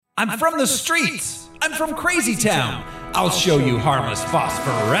I'm from the streets. I'm from Crazy Town. I'll show you harmless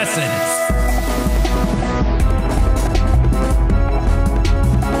phosphorescence.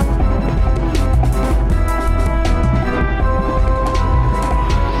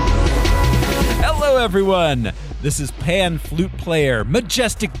 Hello, everyone. This is pan flute player,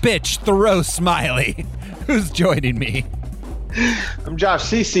 majestic bitch, Thoreau Smiley, who's joining me. I'm Josh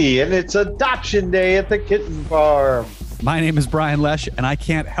Cece, and it's adoption day at the kitten farm. My name is Brian Lesh, and I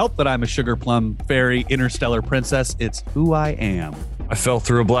can't help that I'm a sugar plum fairy interstellar princess. It's who I am. I fell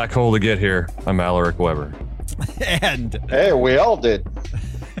through a black hole to get here. I'm Alaric Weber. And hey, we all did.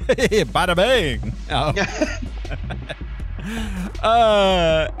 Bada bang.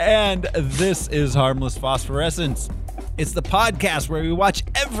 And this is Harmless Phosphorescence. It's the podcast where we watch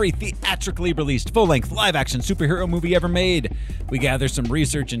every theatrically released full-length live-action superhero movie ever made. We gather some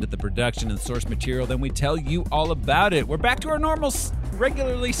research into the production and source material, then we tell you all about it. We're back to our normal,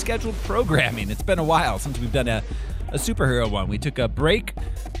 regularly scheduled programming. It's been a while since we've done a superhero one. We took a break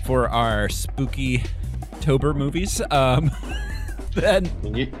for our spooky-tober movies. Then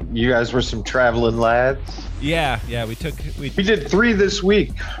you guys were some traveling lads. Yeah, we did 3 this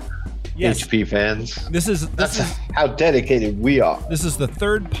week. Yes. HP fans. This is how dedicated we are. This is the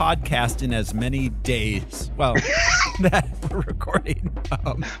third podcast in as many days. Well, that we're recording.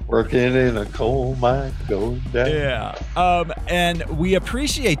 Working in a coal mine, going down. Yeah. And we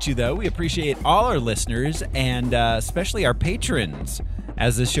appreciate you, though. We appreciate all our listeners and especially our patrons.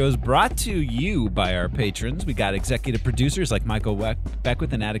 As this show is brought to you by our patrons, we got executive producers like Michael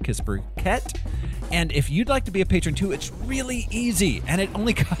Beckwith and Atticus Burkett. And if you'd like to be a patron too, it's really easy, and it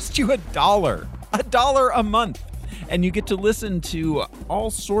only costs you $1 a month. And you get to listen to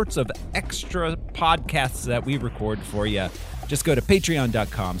all sorts of extra podcasts that we record for you. Just go to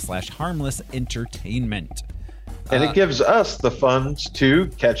patreon.com/harmlessentertainment. And it gives us the funds to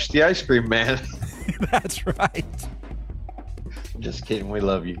catch the ice cream man. That's right. Just kidding. We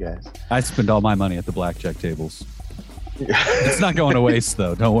love you guys. I spend all my money at the blackjack tables. It's not going to waste,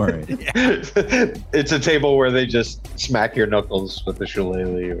 though. Don't worry. It's a table where they just smack your knuckles with a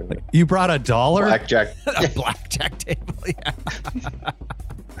shillelagh. Or you brought $1? Blackjack. A blackjack table, yeah.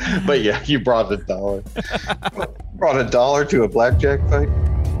 But yeah, you brought $1. Brought $1 to a blackjack fight?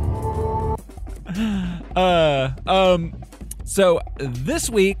 So this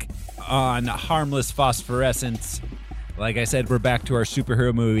week on Harmless Phosphorescence, like I said, we're back to our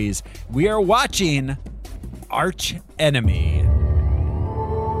superhero movies. We are watching Arch Enemy.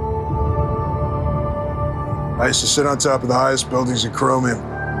 I used to sit on top of the highest buildings in Chromium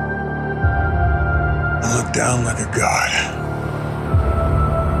and look down like a god.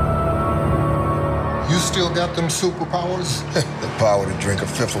 You still got them superpowers? The power to drink a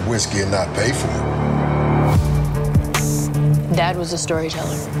fifth of whiskey and not pay for it. Dad was a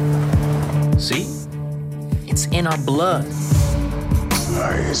storyteller. See? It's in our blood.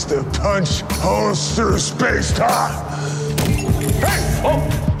 I used to punch holes through space-time. Hey! Oh,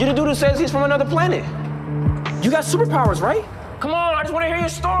 you're the dude who says he's from another planet. You got superpowers, right? Come on, I just want to hear your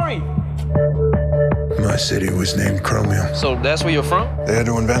story. My city was named Chromium. So that's where you're from? They had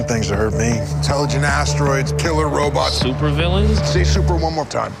to invent things to hurt me. Intelligent asteroids, killer robots. Super villains? Say super one more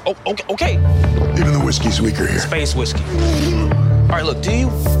time. Oh, okay. Even the whiskey's weaker here. Space whiskey. All right, look, do you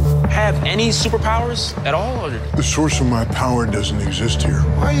have any superpowers at all? Or? The source of my power doesn't exist here.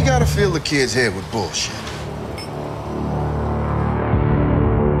 Why you gotta fill the kid's head with bullshit?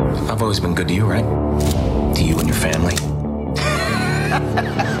 I've always been good to you, right? To you and your family.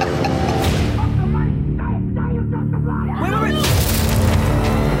 Wait.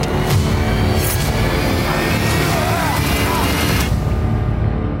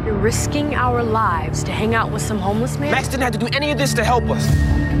 You're risking our lives to hang out with some homeless man? Max didn't have to do any of this to help us.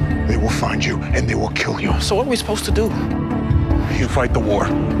 They will find you and they will kill you. So what are we supposed to do? You fight the war.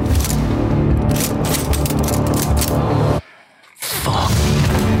 Fuck.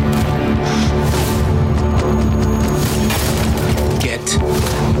 Get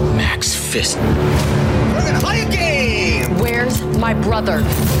Max Fist. We're gonna play a game! Where's my brother?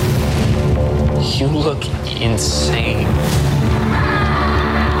 You look insane.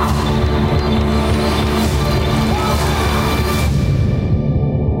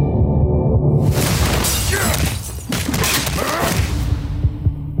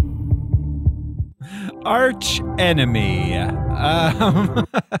 Arch Enemy.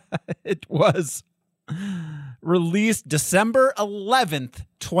 It was released December 11th,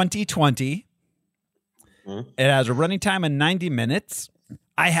 2020. It has a running time of 90 minutes.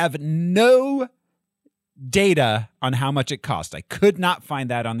 I have no data on how much it cost. I could not find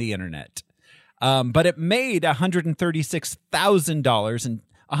that on the internet. But it made $136,000 and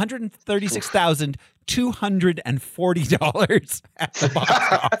 $136,240 at the box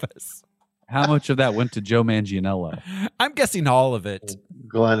office. How much of that went to Joe Manganiello? I'm guessing all of it.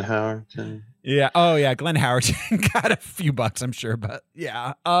 Glenn Howerton. Yeah. Oh, yeah. Glenn Howerton got a few bucks, I'm sure, but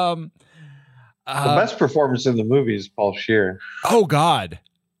yeah. The best performance in the movie is Paul Scheer. Oh God.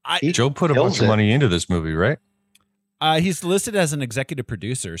 Joe put a bunch of money into this movie, right? He's listed as an executive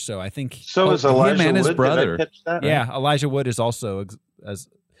producer, so I think. So is Elijah him and his Wood. brother. Did I catch that? Yeah, Elijah Wood is also as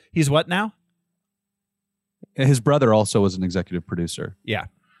he's what now? His brother also was an executive producer. Yeah.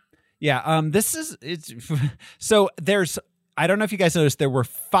 This is it's so there's. I don't know if you guys noticed there were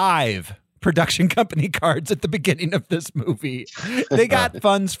 5 production company cards at the beginning of this movie. They got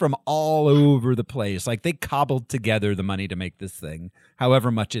funds from all over the place. Like they cobbled together the money to make this thing,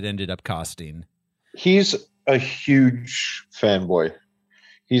 however much it ended up costing. He's a huge fanboy.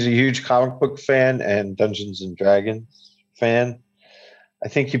 He's a huge comic book fan and Dungeons and Dragons fan. I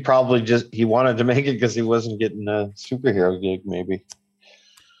think he probably he wanted to make it because he wasn't getting a superhero gig, maybe.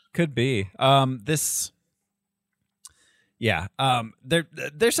 Could be. There's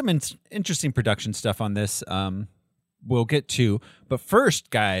some interesting production stuff on this. We'll get to, but first,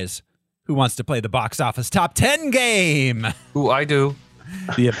 guys, who wants to play the box office top 10 game? Ooh, I do.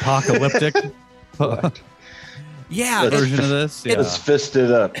 The apocalyptic version of this. Yeah. Let's fist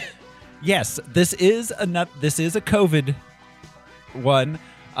it up. Yes, this is a COVID one.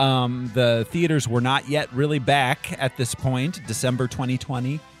 The theaters were not yet really back at this point, December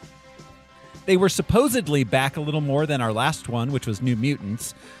 2020. They were supposedly back a little more than our last one, which was New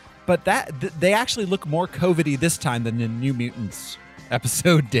Mutants, but they actually look more COVID-y this time than the New Mutants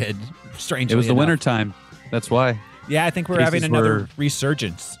episode did, strangely It was the enough. winter time. That's why. Yeah, I think we're having another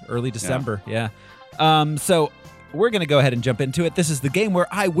resurgence early December. Yeah. So we're going to go ahead and jump into it. This is the game where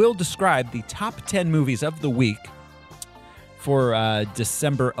I will describe the top 10 movies of the week for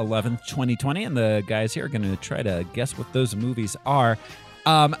December 11th, 2020. And the guys here are going to try to guess what those movies are.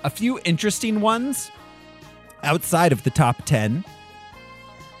 A few interesting ones outside of the top 10.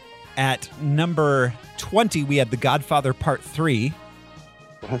 At number 20, we had The Godfather Part 3.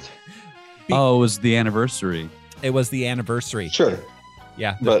 What? Oh, it was the anniversary. It was the anniversary. Sure.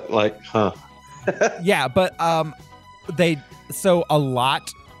 Yeah. But Yeah, but so a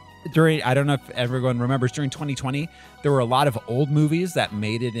lot during, I don't know if everyone remembers, during 2020, there were a lot of old movies that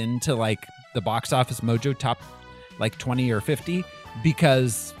made it into like the box office mojo top like 20 or 50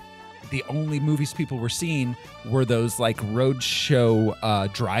 because the only movies people were seeing were those like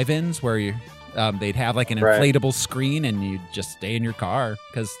roadshow drive-ins where they'd have like an inflatable screen and you'd just stay in your car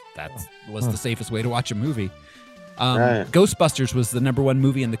because that was the safest way to watch a movie. Ghostbusters was the number 1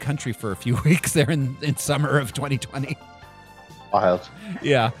 movie in the country for a few weeks there in summer of 2020. Wild.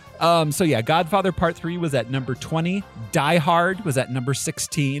 Yeah. So yeah, Godfather Part 3 was at number 20. Die Hard was at number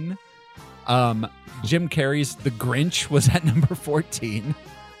 16. Jim Carrey's The Grinch was at number 14.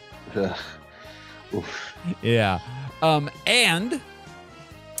 Yeah. And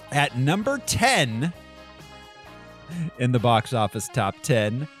at number 10 in the box office top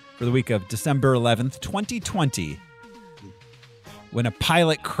 10 for the week of December 11th, 2020, when a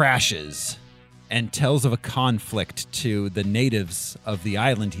pilot crashes and tells of a conflict to the natives of the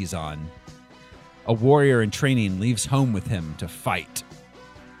island he's on, a warrior in training leaves home with him to fight.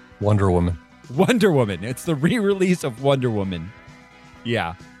 Wonder Woman. Wonder Woman. It's the re-release of Wonder Woman.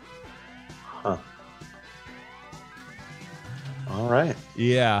 Yeah. Huh. All right.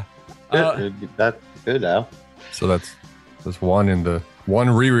 Yeah. That's good, Al. So that's one in the one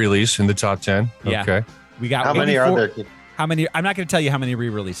re-release in the top 10. Yeah. Okay. We got How many are there? How many? I'm not going to tell you how many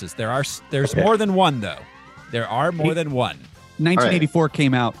re-releases. There's more than one though. There are more than one. 1984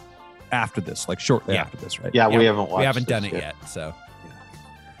 came out after this, like shortly after this, right? Yeah, we haven't watched. We haven't done it yet. So,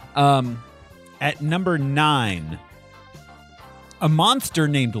 at number 9, a monster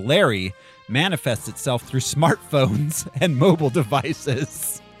named Larry manifests itself through smartphones and mobile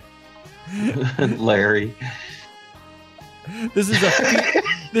devices. Larry.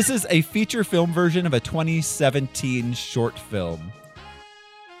 This is a feature film version of a 2017 short film.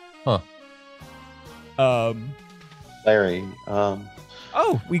 Huh. Larry.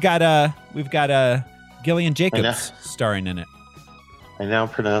 We've got Gillian Jacobs starring in it. I now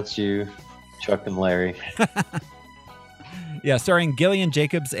pronounce you Chuck and Larry. Yeah, starring Gillian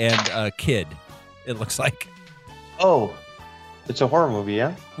Jacobs and a kid, it looks like. Oh, it's a horror movie,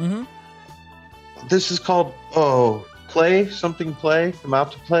 yeah? Mm-hmm. This is called, Play? Something Play? Come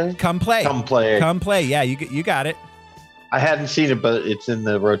Out to Play? Come Play. Come Play. Come Play. Yeah, you got it. I hadn't seen it, but it's in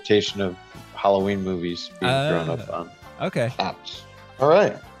the rotation of Halloween movies being grown up on. Okay. Apps. All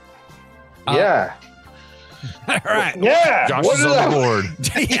right. Yeah. All right. Yeah. Josh what is did on I- the board.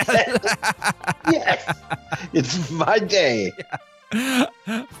 Yes. It's my day.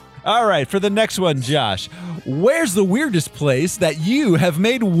 All right, for the next one, Josh. Where's the weirdest place that you have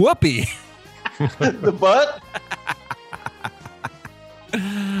made whoopee? The butt?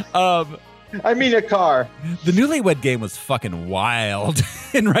 I mean a car. The Newlywed Game was fucking wild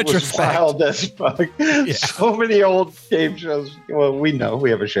in Was retrospect. wild as fuck. So many old game shows. Well, we know we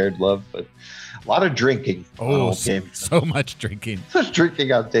have a shared love, but a lot of drinking. on Oh, old game shows. so much drinking.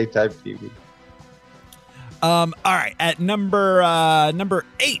 Drinking on daytime TV. All right, at number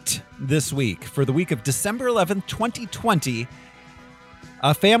 8 this week, for the week of December 11th, 2020,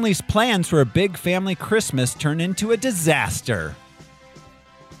 a family's plans for a big family Christmas turn into a disaster.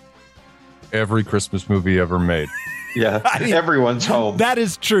 Every Christmas movie ever made. Yeah, I mean, everyone's home. That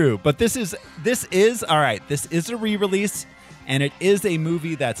is true, but this is all right. This is a re-release, and it is a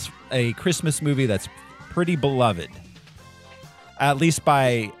movie that's a Christmas movie that's pretty beloved, at least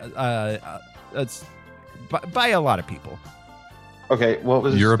by a lot of people. Okay, what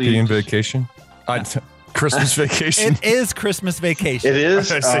was European the- Vacation? Christmas Vacation? It is Christmas Vacation. It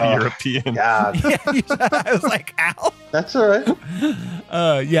is. I said European. God, Yeah, I was like, ow. that's all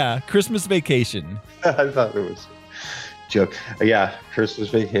right. Yeah, Christmas Vacation. I thought it was a joke. Yeah, Christmas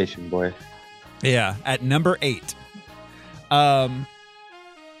Vacation, boy. Yeah, at number 8.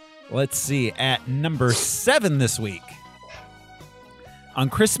 Let's see. At number 7 this week. On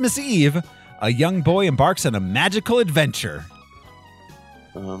Christmas Eve, a young boy embarks on a magical adventure.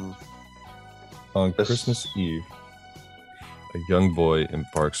 On Christmas Eve, a young boy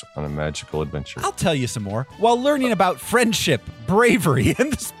embarks on a magical adventure. I'll tell you some more while learning about friendship, bravery,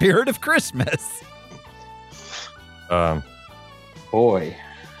 and the spirit of Christmas. Boy.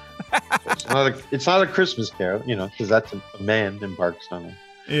 It's not a Christmas Carol, because that's a man embarks on it.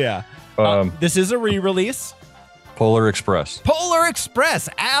 Yeah. Um, This is a re-release. Polar Express. Polar Express.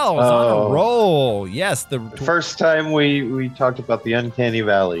 Al's on a Oh. roll. Yes, The first time we talked about the uncanny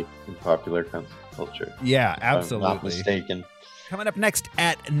valley in popular culture. yeah, If I'm not absolutely. mistaken. Coming up next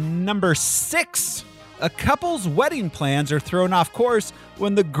at number 6, a couple's wedding plans are thrown off course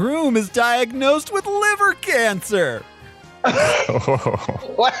when the groom is diagnosed with liver cancer.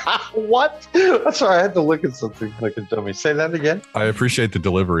 What? Sorry, I had to look at something like a dummy. Say that again. I appreciate the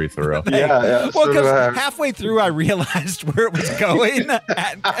delivery, Thoreau. Yeah. Well, so do because I. halfway through I realized where it was going,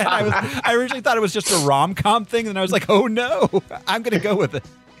 and I originally thought it was just a rom-com thing, and I was like, "Oh no, I'm going to go with it."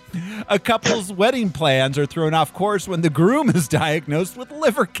 A couple's wedding plans are thrown off course when the groom is diagnosed with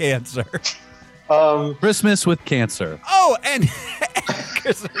liver cancer. Christmas with cancer. Oh, and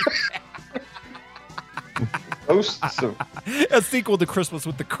Hosts of a sequel to Christmas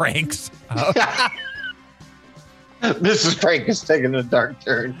with the Cranks. Mrs. Frank is taking a dark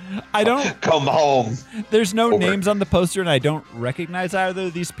turn. I don't. Come home. There's no Over. names on the poster, and I don't recognize either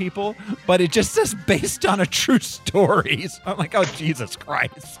of these people. But it just says based on a true story. So I'm like, oh Jesus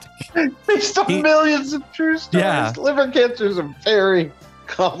Christ! Based on millions of true stories. Yeah. Liver cancer is a very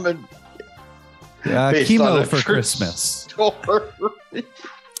common based on Chemo a for true Christmas. story.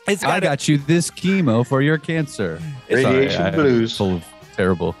 It's I got you this chemo for your cancer. Radiation blues. Full of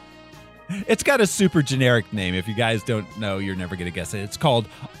terrible. It's got a super generic name. If you guys don't know, you're never gonna guess it. It's called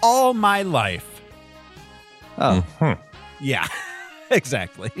All My Life. Oh, Yeah,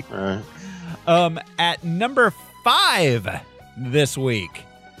 exactly. All right. At number 5 this week.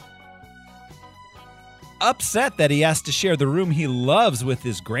 Upset that he has to share the room he loves with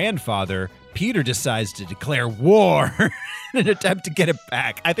his grandfather, Peter decides to declare war in an attempt to get it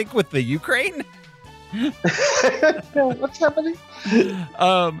back. I think with the Ukraine. What's happening?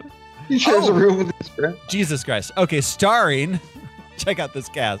 He shares Oh. a room with his friend. Jesus Christ. Okay, starring, check out this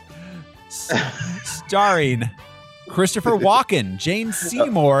cast. Starring Christopher Walken, Jane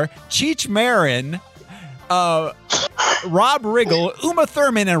Seymour, Cheech Marin, Rob Riggle, Uma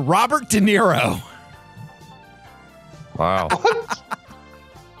Thurman, and Robert De Niro. Wow.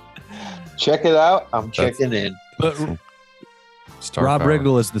 Check it out. I'm checking in. but Star Rob power.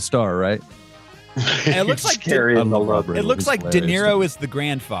 Riggle is the star, right? And it looks like scary I in the love love. Rob It looks He's like De hilarious. Niro is the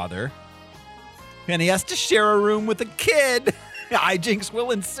grandfather, and he has to share a room with a kid. Hijinks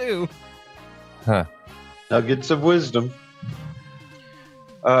will ensue. Huh. Nuggets of wisdom.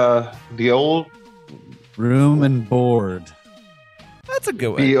 The old Room and board. That's a good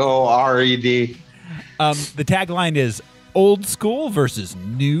one. BORED. The tagline is "Old School versus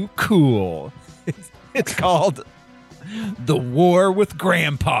New Cool." It's called "The War with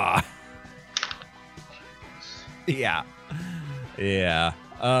Grandpa." Yeah, yeah.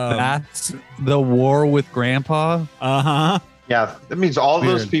 That's the war with Grandpa. Uh huh. Yeah, that means all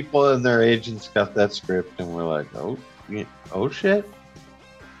those Weird. people and their agents got that script, and we're like, oh shit.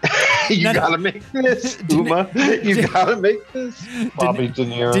 You No, no. gotta make this, De- Uma. You gotta make this. Bobby De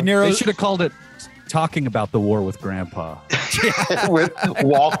Niro. De Niro They should have called it "Talking About the War with Grandpa." with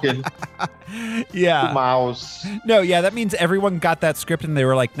walking Yeah. mouse. No, yeah, that means everyone got that script and they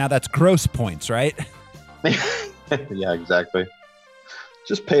were like, now that's gross points, right? Yeah, exactly.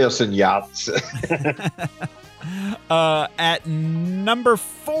 Just pay us in yachts. At number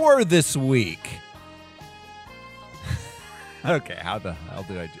 4 this week. Okay, how the hell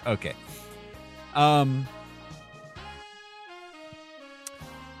do I do? Okay.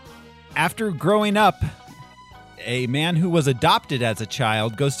 After growing up, a man who was adopted as a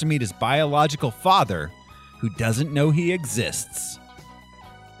child goes to meet his biological father, who doesn't know he exists.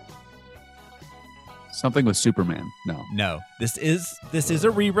 Something with Superman. No. No, this is a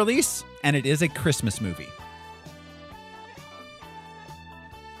re-release, and it is a Christmas movie.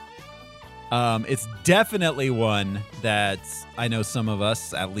 It's definitely one that I know some of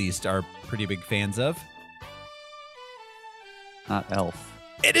us, at least, are pretty big fans of. Not Elf.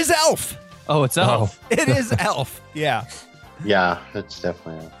 It is Elf. Oh, it's Elf. It is Elf. Yeah. Yeah, it's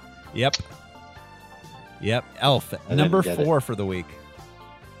definitely. Yep. Elf. didn't Number get 4 for the week.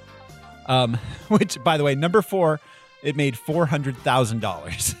 Which, by the way, number 4, it made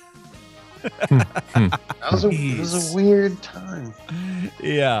 $400,000. That was a weird time.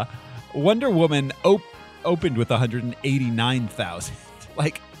 Yeah. Wonder Woman opened with 189,000.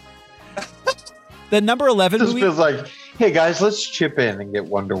 Like, the number 11 This movie. feels like, hey guys, let's chip in and get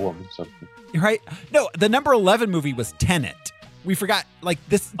Wonder Woman something. Right? No, the number 11 movie was Tenet. We forgot, like,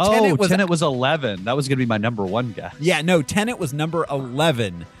 this. Oh, Tenet was 11. That was going to be my number 1 guess. Yeah, no, Tenet was number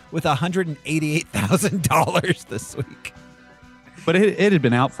 11 with $188,000 this week. But it had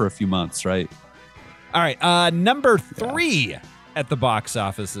been out for a few months, right? All right, number 3 at the box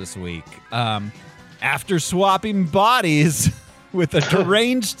office this week. After swapping bodies with a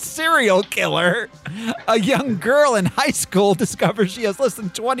deranged serial killer, a young girl in high school discovers she has less than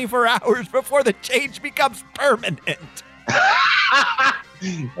 24 hours before the change becomes permanent.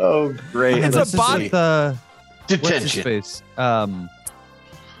 Oh, great. It's This a body. is the what's his Detention. face?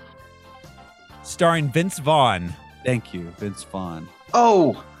 Starring Vince Vaughn. Thank you, Vince Vaughn.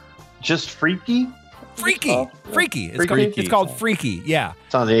 Oh, just Freaky? Freaky. Oh, Freaky. It's, Freaky. Called, it's called Freaky. Yeah.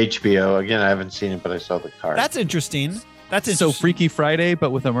 It's on HBO. Again, I haven't seen it, but I saw the card. That's interesting. That's So interesting. Freaky Friday,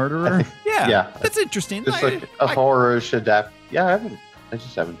 but with a murderer. Yeah. Yeah. That's interesting. Just like a horror-ish adapt. Yeah, I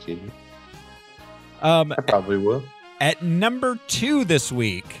just haven't seen it. I probably will. At number 2 this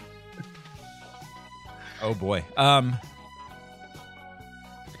week. Oh boy.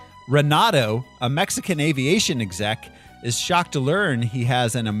 Renato, a Mexican aviation exec, is shocked to learn he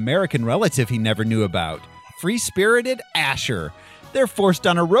has an American relative he never knew about. Free-spirited Asher. They're forced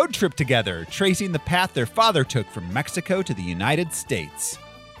on a road trip together, tracing the path their father took from Mexico to the United States.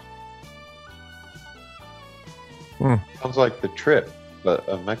 Sounds like The Trip, but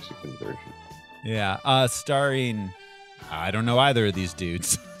a Mexican version. Yeah, starring, I don't know either of these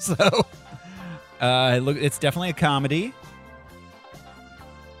dudes. So, look, it's definitely a comedy.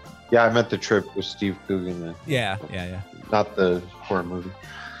 Yeah, I meant The Trip with Steve Coogan. Yeah. Not the horror movie.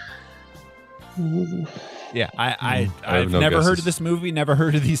 Yeah, I I've have no never heard guesses. of this movie, never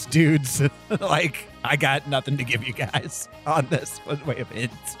heard of these dudes. Like, I got nothing to give you guys on this one way of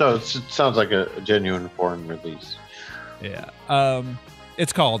hints. No, it sounds like a genuine foreign release. Yeah.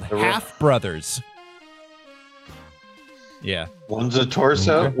 It's called Half Brothers. Yeah. One's a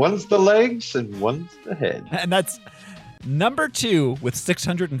torso, Okay. one's the legs, and one's the head. And that's number 2 with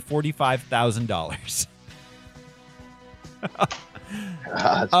 $645,000.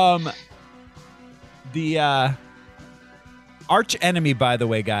 God. The Arch Enemy, by the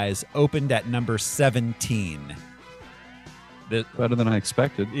way, guys, opened at number 17. Better than I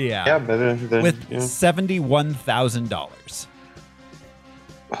expected. Yeah, better than With yeah. $71,000.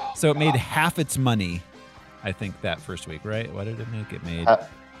 So it made half its money, I think, that first week, right? What did it make? It made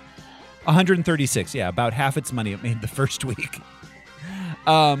 136. Yeah, about half its money it made the first week.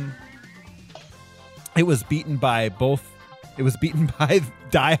 It was beaten by both. It was beaten by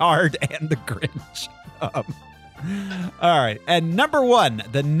Die Hard and The Grinch. All right, and number 1,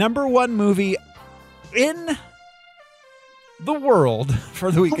 the number 1 movie in the world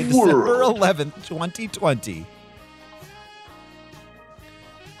for the week of December 11th, 2020.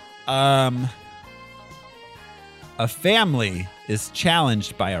 A family is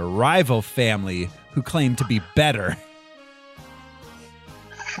challenged by a rival family who claim to be better.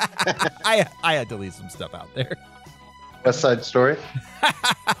 I had to leave some stuff out there. West Side Story.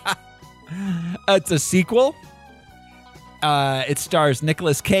 It's a sequel. It stars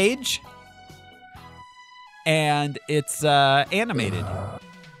Nicolas Cage, and it's animated.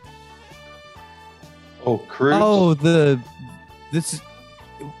 Oh, Croods. Oh,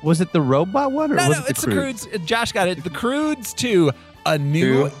 was it the robot one or No, was no, it it's the Croods. Josh got it. The Croods to a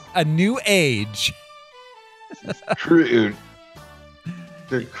new age. Crude.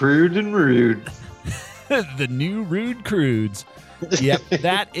 They're crude and rude. The new Rude Croods. Yep,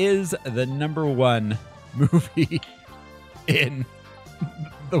 that is the number one movie in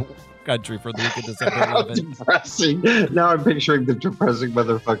the country for the week of December How 11th. depressing. Now I'm picturing the depressing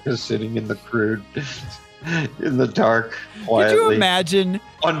motherfuckers sitting in the crude, in the dark, quietly. Could you imagine?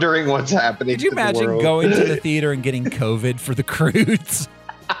 Wondering what's happening. Could you to the imagine world. going to the theater and getting COVID for the Croods?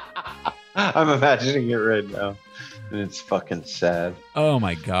 I'm imagining it right now, and it's fucking sad. Oh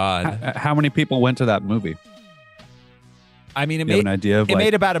my god! How many people went to that movie? I mean, it You have made an idea of it like,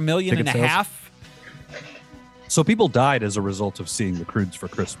 made about $1.5 million. ticket so people died as a result of seeing the Croods for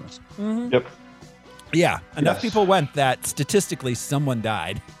Christmas. Yep. Yeah, enough Yes. people went that statistically someone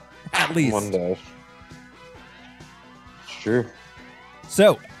died, at least. One day. It's true.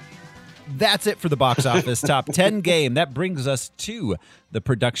 So that's it for the box office top 10 game. That brings us to the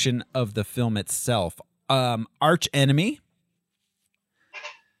production of the film itself. Arch Enemy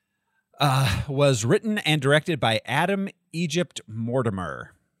was written and directed by Adam Egypt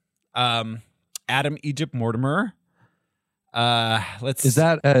Mortimer. Adam Egypt Mortimer. Is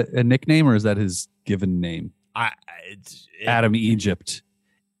that a nickname or is that his given name? Adam Egypt.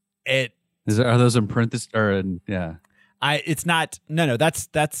 Are those in parentheses or yeah? It's not. No. That's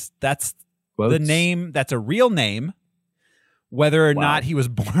Quotes? the name. That's a real name. Whether or not he was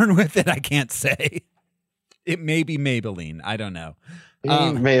born with it, I can't say. It may be Maybelline. I don't know.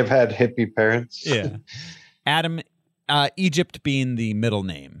 He may have had hippie parents. Yeah. Adam Egypt being the middle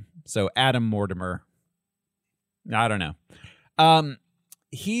name. So Adam Mortimer. I don't know.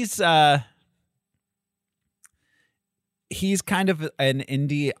 He's kind of an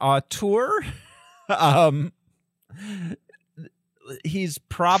indie auteur. He's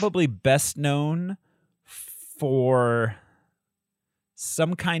probably best known for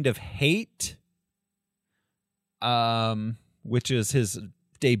Some Kind of Hate, which is his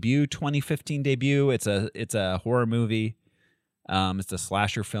debut, 2015 debut. It's a horror movie. It's a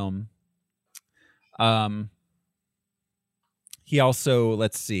slasher film. He also,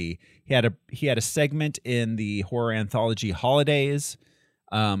 let's see, he had a segment in the horror anthology Holidays.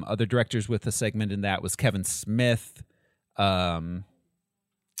 Other directors with a segment in that was Kevin Smith, Gary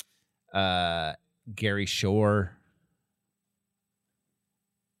Shore.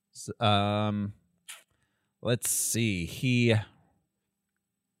 Let's see. He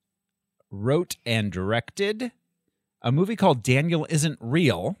wrote and directed a movie called Daniel Isn't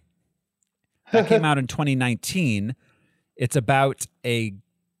Real. That came out in 2019. It's about a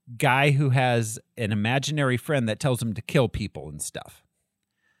guy who has an imaginary friend that tells him to kill people and stuff.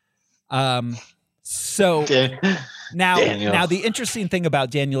 So now the interesting thing about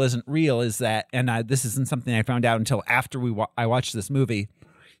Daniel Isn't Real is that, and this isn't something I found out until after I watched this movie.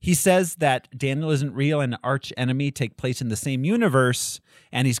 He says that Daniel Isn't Real and Arch Enemy take place in the same universe,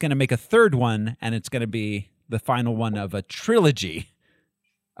 and he's going to make a third one, and it's going to be the final one of a trilogy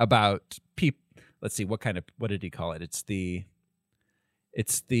about people. Let's see, what did he call it? It's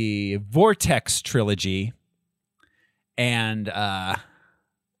the Vortex trilogy, and they're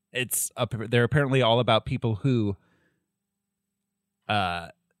apparently all about people who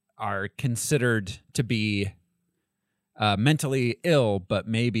are considered to be mentally ill, but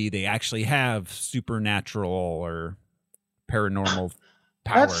maybe they actually have supernatural or paranormal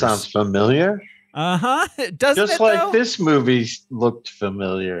powers. That sounds familiar. Doesn't Just it, like though? this movie looked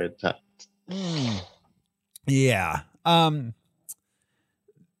familiar at times. Yeah.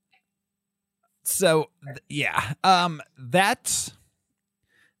 So yeah. That's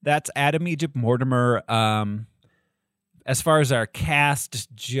Adam Egypt Mortimer. As far as our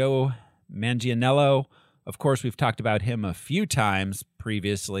cast, Joe Manganiello, of course, we've talked about him a few times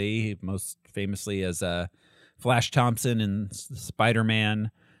previously, most famously as Flash Thompson in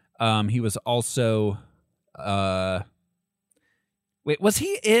Spider-Man. He was also was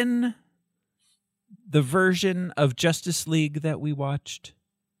he in the version of Justice League that we watched?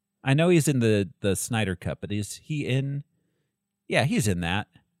 I know he's in the Snyder Cut, but is he in? Yeah, he's in that.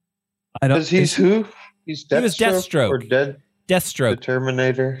 Because he's who? He's Deathstroke. He was Deathstroke. Or Deathstroke. The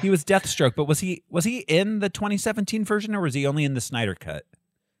Terminator. He was Deathstroke, but was he in the 2017 version, or was he only in the Snyder Cut?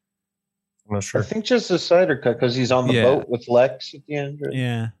 I'm not sure. I think just the Snyder Cut because he's on the boat with Lex at the end. Right?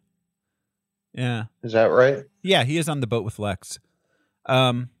 Yeah. Is that right? Yeah, he is on the boat with Lex.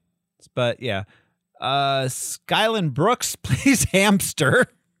 But yeah. Skyland Brooks plays Hamster.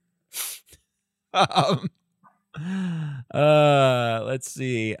 Let's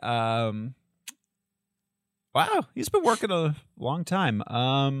see. Wow, he's been working a long time.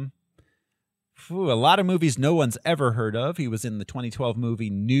 A lot of movies no one's ever heard of. He was in the 2012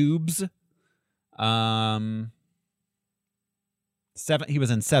 movie Noobs. He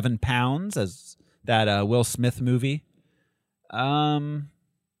was in 7 Pounds as that Will Smith movie. Yeah,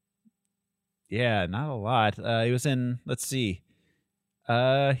 not a lot. He was in, let's see.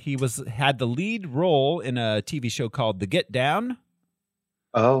 He had the lead role in a TV show called The Get Down.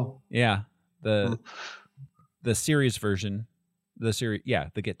 Oh. Yeah. The series version.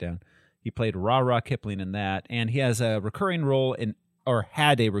 The Get Down. He played Ra Kipling in that, and he has a recurring role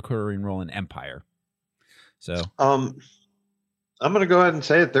had a recurring role in Empire. So I'm gonna go ahead and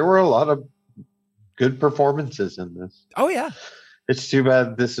say it. There were a lot of good performances in this. Oh yeah. It's too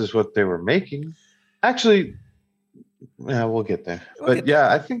bad this is what they were making. Actually, yeah, we'll get there.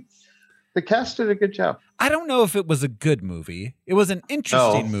 I think the cast did a good job. I don't know if it was a good movie. It was an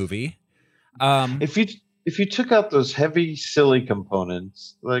interesting movie. If you took out those heavy, silly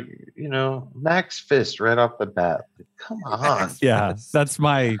components, like, Max Fist right off the bat, come on. Yeah, that's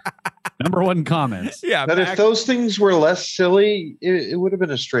my number one comment. Yeah, but if those things were less silly, it would have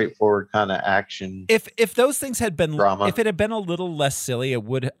been a straightforward kind of action. If those things had been drama. If it had been a little less silly,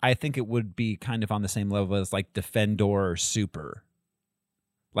 I think it would be kind of on the same level as like Defendor or Super,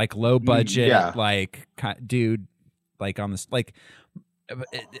 like low budget, like dude, like on this like.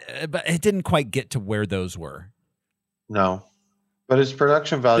 But it didn't quite get to where those were. No, but his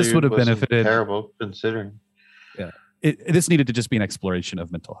production value this would have benefited. Terrible considering. Yeah, this needed to just be an exploration of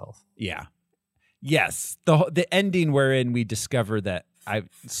mental health. Yeah, yes. The ending wherein we discover that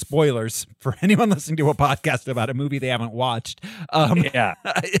spoilers for anyone listening to a podcast about a movie they haven't watched.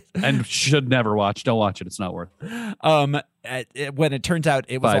 And should never watch. Don't watch it. It's not worth it. When it turns out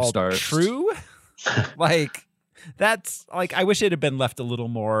it was 5 all stars. true, like. That's like I wish it had been left a little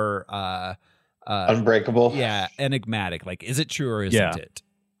more unbreakable. Yeah, enigmatic. Like, is it true or isn't it?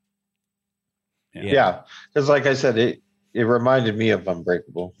 Yeah, because like I said, it reminded me of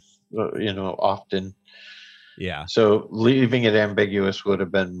Unbreakable. Often. Yeah. So leaving it ambiguous would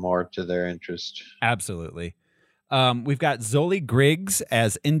have been more to their interest. Absolutely. We've got Zoli Griggs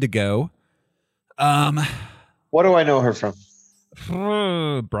as Indigo. What do I know her from?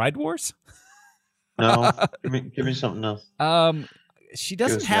 Bride Wars. No, give me something else. She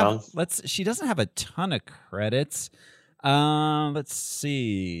doesn't have a ton of credits. Let's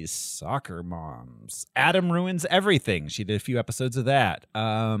see. Soccer Moms. Adam Ruins Everything. She did a few episodes of that.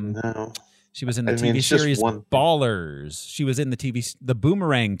 No. She was in the TV series Ballers. She was in the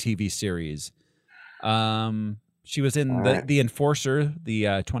Boomerang TV series. She was in the Enforcer, the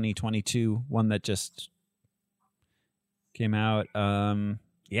 2022 one that just came out.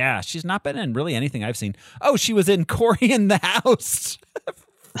 Yeah, she's not been in really anything I've seen. Oh, she was in Cory in the House.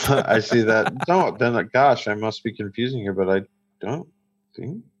 I see that. Gosh, I must be confusing her, but I don't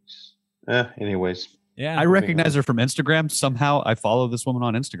think. Anyways. Yeah, I recognize her from Instagram. Somehow I follow this woman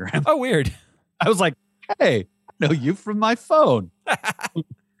on Instagram. Oh, weird. I was like, hey, I know you from my phone.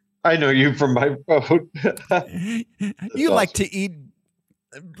 I know you from my phone. You like to eat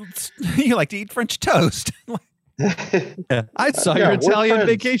French toast. Yeah. I saw your Italian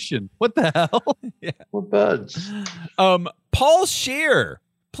vacation. What the hell? Yeah. We're buds. Paul Scheer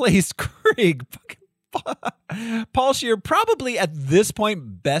plays Krieg. Paul Scheer, probably at this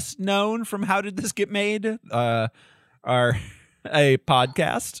point best known from How Did This Get Made? A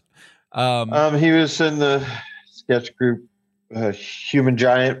podcast. He was in the sketch group Human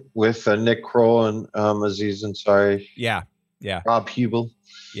Giant with Nick Kroll and Aziz Ansari. Yeah. Rob Hubel.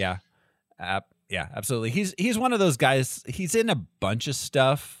 Yeah. Yeah, absolutely. He's one of those guys. He's in a bunch of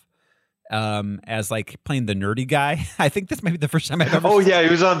stuff as like playing the nerdy guy. I think this might be the first time I've ever. Oh yeah, he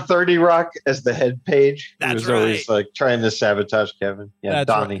was on 30 Rock as the head page. That's he was right. Always like trying to sabotage Kevin. Yeah, that's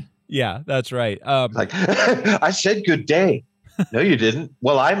Donnie. Right. Yeah, that's right. Like I said, good day. No, you didn't.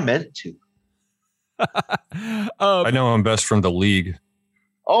 Well, I meant to. I know him best from The League.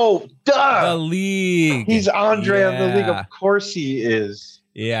 Oh, duh! The League. He's Andre of The League. Of course he is.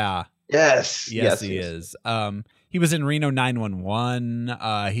 Yeah. Yes, he is. He was in Reno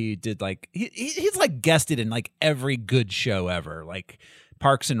 911. He did like he's like guested in like every good show ever, like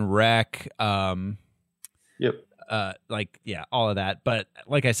Parks and Rec. Yep. All of that. But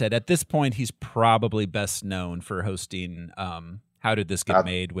like I said, at this point, he's probably best known for hosting How Did This Get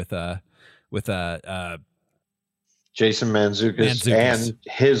Made with Jason Mantzoukas and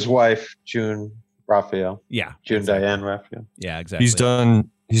his wife June Raphael. Yeah, June Diane Raphael. Yeah, exactly. He's done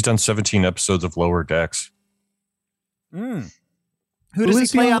He's done 17 episodes of Lower Decks. Who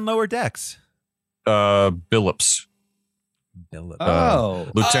does he play on Lower Decks? Billups.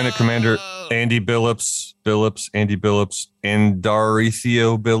 Lieutenant Commander Andy Billups, Andy Billups, and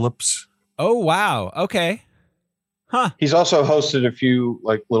Darethio Billups. Oh, wow. Okay. Huh. He's also hosted a few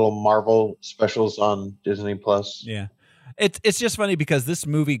like little Marvel specials on Disney Plus. Yeah. It's just funny because this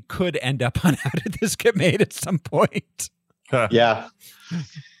movie could end up on How Did This Get Made at some point. Yeah.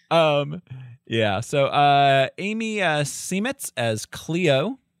 Yeah. So Amy Seimetz as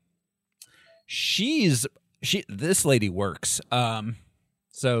Cleo. This lady works.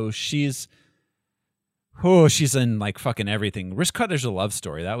 So she's in like fucking everything. Wrist Cutter's a Love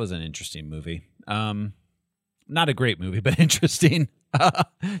Story. That was an interesting movie. Not a great movie, but interesting.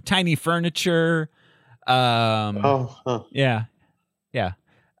 Tiny Furniture. Yeah.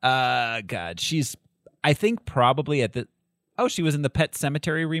 God, she's, I think probably she was in the Pet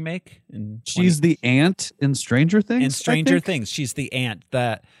Sematary remake. She's the aunt in Stranger Things? In Stranger Things. She's the aunt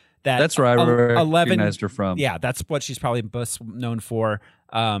that's where I recognized her from. Yeah, that's what she's probably best known for.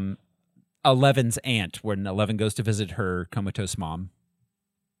 Eleven's aunt, when Eleven goes to visit her comatose mom.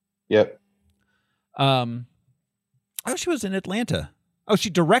 Yep. She was in Atlanta. Oh, she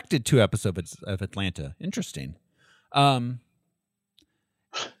directed 2 episodes of Atlanta. Interesting.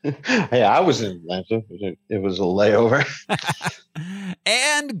 Hey, I was in Atlanta. It was a layover.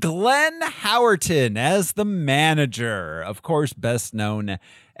 And Glenn Howerton as the manager, of course, best known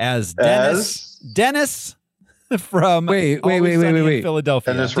as Dennis from wait,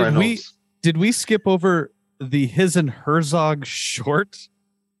 Philadelphia. Dennis Reynolds. Did we skip over the His and Herzog short?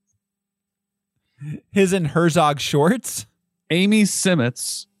 His and Herzog shorts? Amy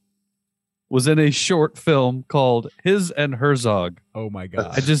Seimetz was in a short film called His and Herzog. Oh my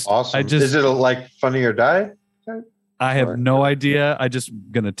God. Awesome. Is it like Funny or Die? I have no idea. I just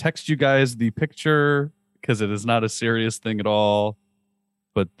gonna text you guys the picture because it is not a serious thing at all.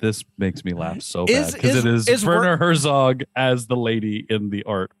 But this makes me laugh so bad because it is Werner Herzog as the lady in the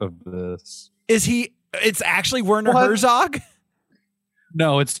art of this. It's actually Werner Herzog?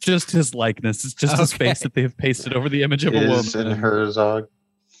 No, it's just his likeness. It's just his face that they have pasted over the image of a woman. In Herzog.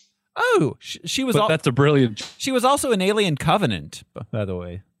 Oh, she was. That's a brilliant. She was also in Alien Covenant, by the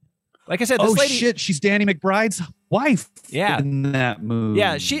way. Like I said, this lady, shit, she's Danny McBride's wife. Yeah, in that movie.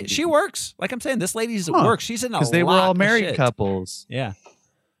 Yeah, she works. Like I'm saying, this lady's at work. She's in a lot because they were all married shit. couples. Yeah,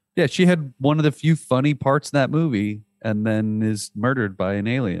 yeah. She had one of the few funny parts in that movie, and then is murdered by an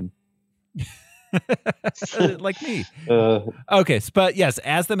alien. Like me. Okay, but yes,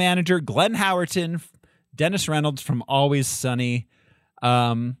 as the manager, Glenn Howerton, Dennis Reynolds from Always Sunny.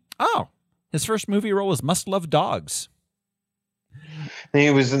 His first movie role was Must Love Dogs. He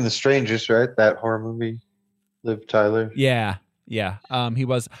was in The Strangers, right? That horror movie. Liv Tyler. Yeah. He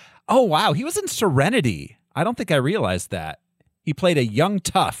was. Oh wow, he was in Serenity. I don't think I realized that. He played a young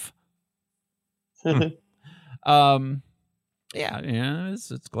tough. It's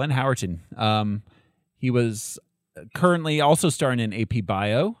Glenn Howerton. He was currently also starring in AP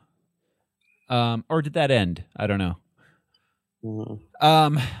Bio. Or did that end? I don't know.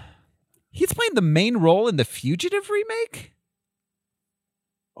 Mm-hmm. He's playing the main role in the Fugitive remake?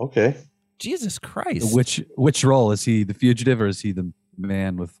 Okay. Jesus Christ. Which role? Is he the fugitive or is he the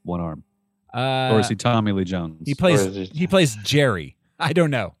man with one arm? Or is he Tommy Lee Jones? He plays Jerry. I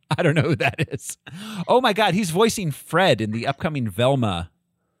don't know who that is. Oh my God, he's voicing Fred in the upcoming Velma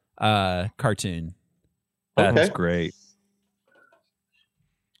cartoon. That's great.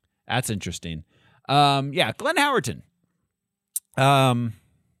 That's interesting. Glenn Howerton.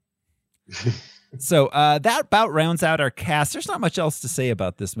 So that about rounds out our cast. There's not much else to say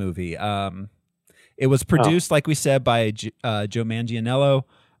about this movie. It was produced, like we said, by Joe Manganiello,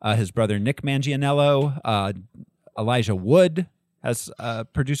 his brother Nick Manganiello. Elijah Wood has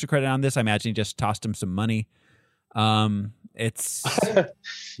producer credit on this. I imagine he just tossed him some money. It's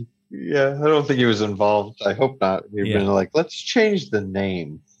yeah, I don't think he was involved. I hope not. He'd been like, let's change the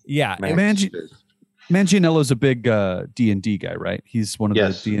name. Yeah, Manganiello's a big D&D guy, right? He's one of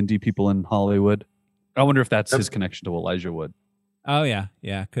the D&D people in Hollywood. I wonder if that's his connection to Elijah Wood. Oh yeah,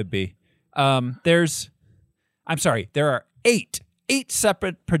 could be. There are eight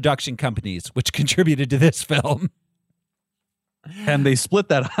separate production companies which contributed to this film. And they split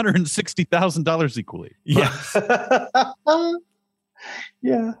that $160,000 equally. Yes.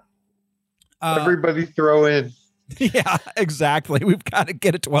 Yeah. Everybody throw in. Yeah, exactly. We've got to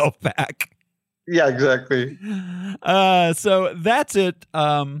get a 12-pack. Yeah, exactly. So that's it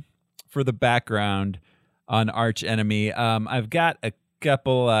for the background on Arch Enemy. I've got a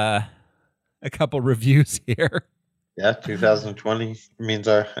couple reviews here. Yeah, 2020 means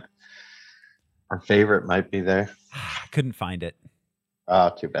our favorite might be there. Couldn't find it.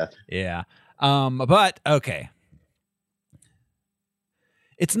 Oh, too bad. Yeah. But okay.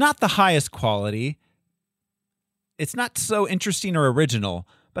 It's not the highest quality. It's not so interesting or original,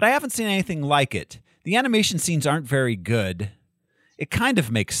 but I haven't seen anything like it. The animation scenes aren't very good. It kind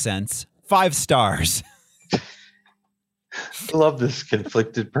of makes sense. 5 stars. I love this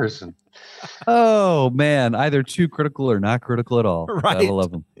conflicted person. Oh man, either too critical or not critical at all. Right. I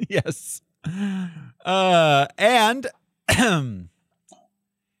love them. Yes. And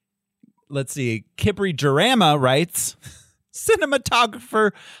let's see. Kibri Jarama writes,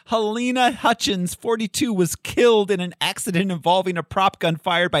 cinematographer Helena Hutchins, 42, was killed in an accident involving a prop gun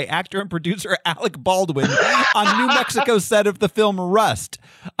fired by actor and producer Alec Baldwin on New Mexico set of the film Rust.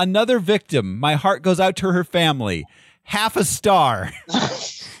 Another victim. My heart goes out to her family. 0.5 star.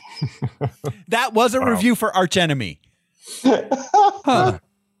 That was a review for Arch Enemy. Huh.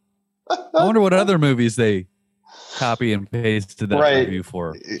 I wonder what other movies they copy and pasted that review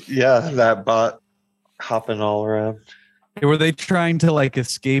for. Yeah, that bot hopping all around. Were they trying to like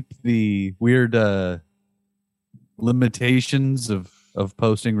escape the weird limitations of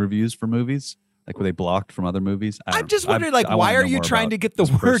posting reviews for movies? Like were they blocked from other movies? I'm just wondering, like, why are you trying to get the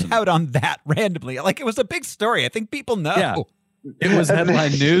word out on that randomly? Like, it was a big story. I think people know. Yeah. It was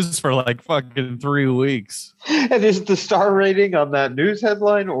headline news for like fucking 3 weeks. And is the star rating on that news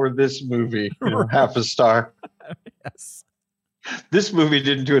headline or this movie? 0.5 star. Yes. This movie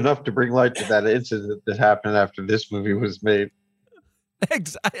didn't do enough to bring light to that incident that happened after this movie was made.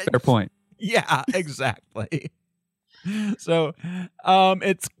 Exactly. Fair point. Yeah, exactly. So,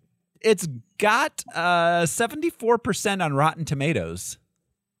 it's got 74% on Rotten Tomatoes.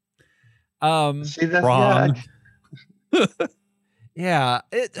 See, that's wrong. Yeah,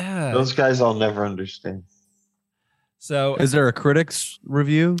 those guys I'll never understand. So, is there a critics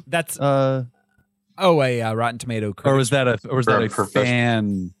review? That's a Rotten Tomato critic. Or was that a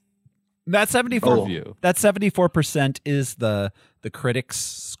fan? That 74 review. That 74% is the critics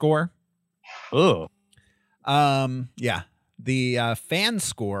score. Oh. Yeah. The fan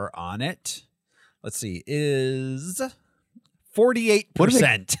score on it, let's see, is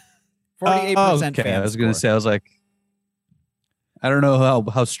 48%. 48% okay. fan I was going to score. say, I was like, I don't know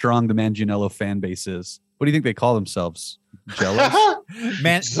how strong the Manganiello fan base is. What do you think they call themselves?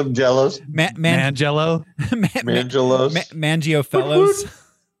 Jellos? Some Jellos. Mangello? Mangelos. Mangio fellows.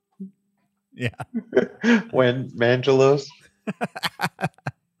 Yeah. When Mangelos.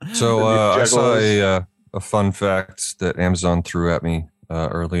 So I saw a fun fact that Amazon threw at me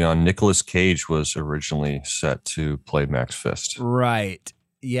early on. Nicolas Cage was originally set to play Max Fist. Right.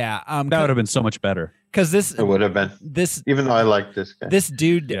 Yeah. That would have been so much better. Because it would have been even though I like this guy. This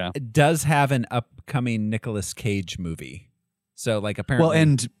dude does have an upcoming Nicolas Cage movie. So like apparently, well,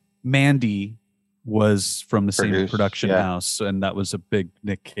 and Mandy was from the same production house, and that was a big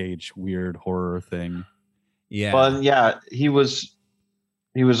Nick Cage weird horror thing. Yeah. Well, yeah, he was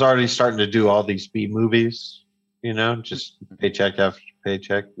already starting to do all these B movies, just paycheck after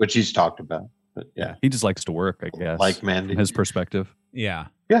paycheck, which he's talked about. But yeah, he just likes to work, I guess. Like Mandy, from his perspective. Yeah.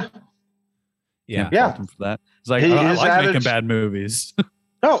 Yeah. Yeah. Him for that. It's like I like making bad movies.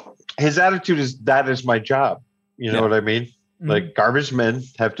 No, his attitude is that is my job. You know what I mean? Mm-hmm. Like garbage men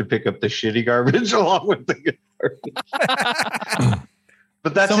have to pick up the shitty garbage along with the good garbage.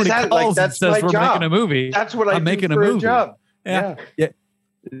 But that's his attitude. Like that's my job. Making a movie. That's what I'm making a movie. Job. Yeah.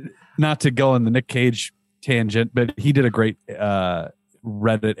 Not to go on the Nick Cage tangent, but he did a great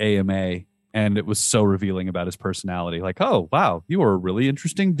Reddit AMA. And it was so revealing about his personality. Like, oh, wow, you are a really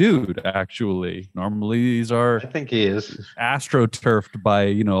interesting dude, actually. Normally, these are... I think he is. ...astroturfed by,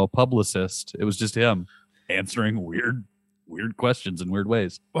 a publicist. It was just him answering weird questions in weird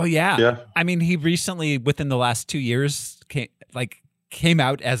ways. Well, yeah. I mean, he recently, within the last 2 years, came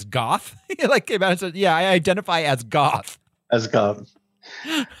out as goth. He came out and said, yeah, I identify as goth. As goth.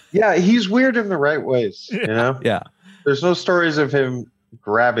 Yeah, he's weird in the right ways, Yeah. There's no stories of him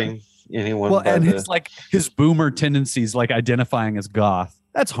grabbing... anyone. Well, and his boomer tendencies, like identifying as goth,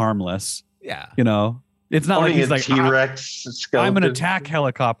 that's harmless. Yeah. It's not like he's like T-Rex. I'm an attack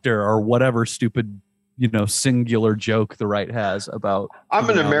helicopter or whatever stupid, singular joke the right has about. I'm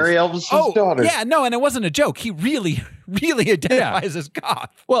going to marry Elvis's daughter. Yeah, no, and it wasn't a joke. He really, really identifies as goth.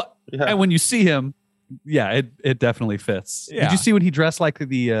 Well, and when you see him, it definitely fits. Yeah. Did you see when he dressed like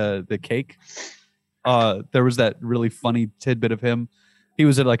the cake? There was that really funny tidbit of him. He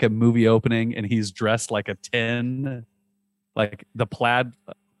was at like a movie opening and he's dressed like a tin, like the plaid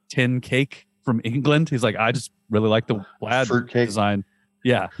tin cake from England. He's like, I just really like the plaid design.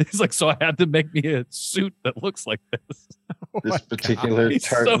 Yeah. He's like, so I had to make me a suit that looks like this. This particular It's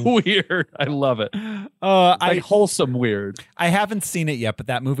tartan. so weird. I love it. Like wholesome weird. I haven't seen it yet, but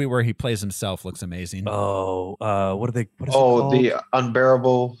that movie where he plays himself looks amazing. What is it called? The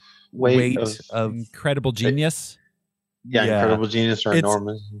unbearable weight of Incredible Genius. Incredible Genius or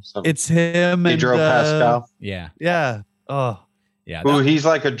enormous. It's him and Pedro Pascal. Yeah. Oh. Yeah. Ooh, he's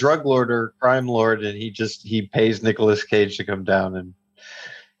like a drug lord or crime lord, and he pays Nicolas Cage to come down, and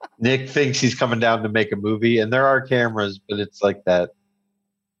Nick thinks he's coming down to make a movie, and there are cameras, but it's like that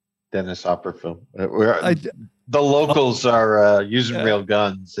Dennis Hopper film. The locals are using real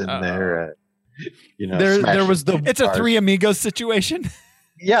guns in there. There was it's a Three Amigos situation.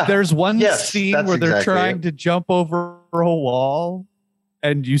 Yeah, there's one scene where they're trying to jump over a wall,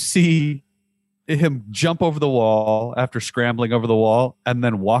 and you see him jump over the wall after scrambling over the wall and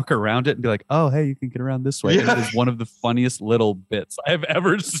then walk around it and be like, oh, hey, you can get around this way. Yeah. It is one of the funniest little bits I've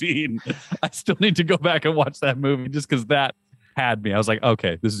ever seen. I still need to go back and watch that movie just because that had me. I was like,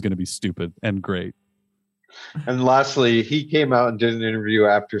 okay, this is going to be stupid and great. And lastly, he came out and did an interview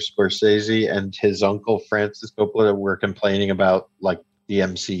after Scorsese and his uncle Francis Coppola were complaining about like the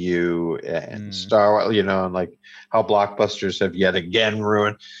MCU and Star Wars, and like how blockbusters have yet again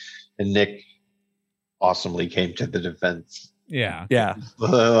ruined. And Nick awesomely came to the defense. Yeah.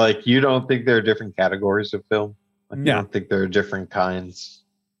 Like, you don't think there are different categories of film? Like, you don't think there are different kinds?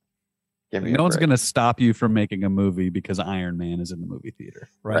 No one's going to stop you from making a movie because Iron Man is in the movie theater.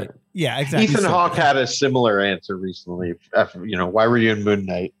 Right. Yeah, exactly. Ethan Hawke had a similar answer recently. After, why were you in Moon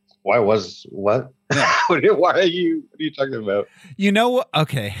Knight? Why was what? Why are you? What are you talking about?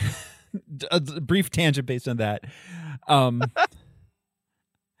 Okay. A brief tangent based on that.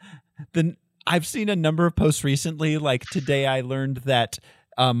 I've seen a number of posts recently. Like today, I learned that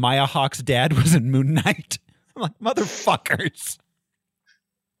Maya Hawke's dad was in Moon Knight. I'm like, motherfuckers.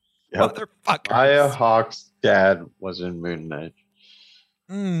 Yep. Motherfuckers. Maya Hawke's dad was in Moon Knight.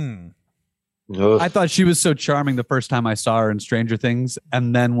 I thought she was so charming the first time I saw her in Stranger Things,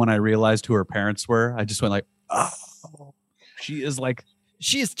 and then when I realized who her parents were, I just went like, "Oh, she is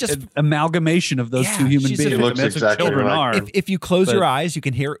just an amalgamation of those two human beings." Looks exactly children right. are. If you close your eyes, you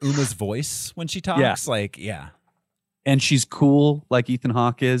can hear Uma's voice when she talks. And she's cool, like Ethan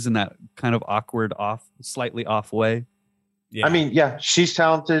Hawke is, in that kind of awkward, slightly off way. Yeah. I mean, she's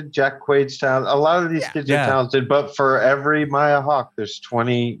talented. Jack Quaid's talented. A lot of these kids are talented, but for every Maya Hawke, there's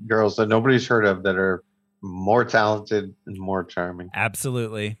 20 girls that nobody's heard of that are more talented and more charming.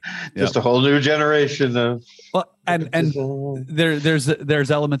 Absolutely. Just a whole new generation of. Well, and there's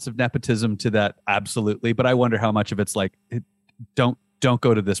elements of nepotism to that, absolutely. But I wonder how much of it's like, don't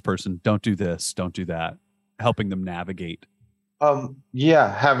go to this person, don't do this, don't do that, helping them navigate.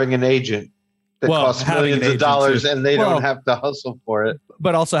 Having an agent. That costs millions of dollars and they don't have to hustle for it.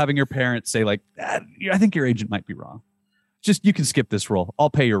 But also having your parents say like, I think your agent might be wrong. Just, you can skip this role. I'll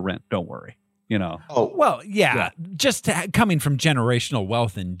pay your rent. Don't worry. Oh, well, just coming from generational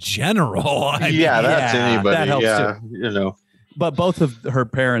wealth in general. That's anybody. That helps too. But both of her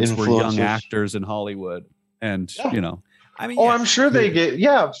parents were young actors in Hollywood. And, I'm sure they get,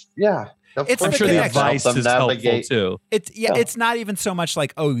 I'm sure the advice is helpful too. It's not even so much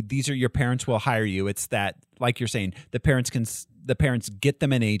like, oh, these are your parents will hire you. It's that, like you're saying, the parents get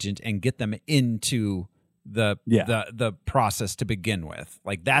them an agent and get them into the process to begin with.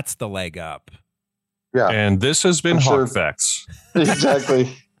 Like that's the leg up. Yeah. And this has been Hawk Facts.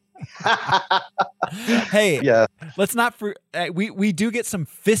 Exactly. Hey, let's not we do get some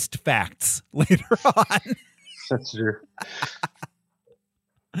fist facts later on. That's true.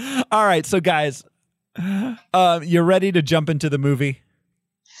 All right, so guys, you're ready to jump into the movie?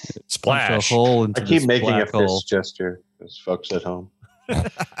 Splash. Hole into I keep making a hole. fist gesture as folks at home.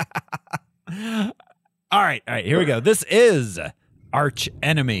 All right, here we go. This is Arch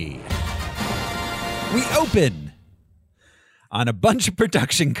Enemy. We open on a bunch of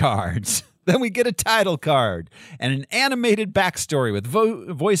production cards. Then we get a title card and an animated backstory with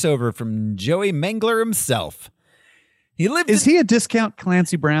voiceover from Joey Mangler himself. Is he a discount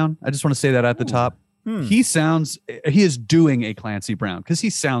Clancy Brown? I just want to say that at the top. He is doing a Clancy Brown because he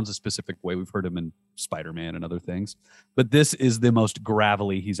sounds a specific way. We've heard him in Spider-Man and other things, but this is the most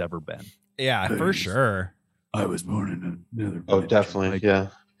gravelly he's ever been. Yeah, for sure. I was born in another. Oh, definitely.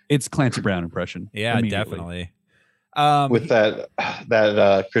 It's Clancy Brown impression. Yeah, definitely. With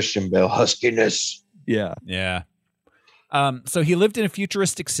that Christian Bale huskiness. Yeah. So he lived in a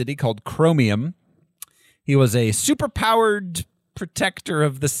futuristic city called Chromium. He was a superpowered protector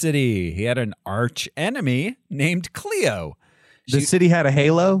of the city. He had an arch enemy named Cleo. The city had a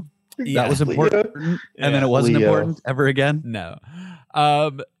halo? That was important. And then it wasn't important ever again? No.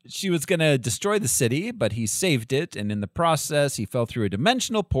 She was going to destroy the city, but he saved it, and in the process, he fell through a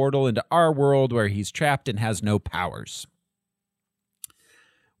dimensional portal into our world where he's trapped and has no powers.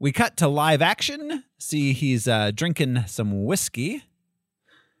 We cut to live action. See, he's drinking some whiskey.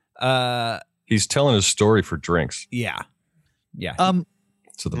 He's telling his story for drinks. Yeah.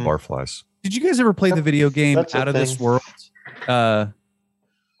 So the barflies. Did you guys ever play the video game Out of This World? That's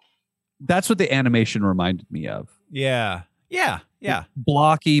what the animation reminded me of. Yeah.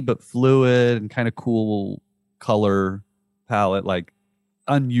 Blocky but fluid and kind of cool color palette, like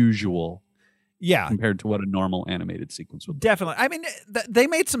unusual. Yeah. Compared to what a normal animated sequence would be. Definitely. I mean, they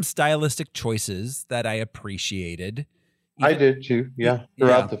made some stylistic choices that I appreciated. I did too. Yeah.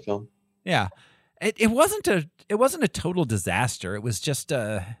 Throughout the film. Yeah. It wasn't a total disaster. It was just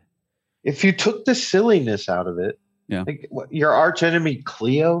if you took the silliness out of it, like your arch enemy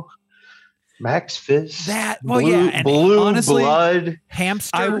Cleo, Max Fist, blue honestly, blood,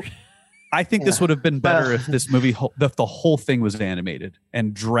 hamster. I think this would have been better if this movie, the whole thing was animated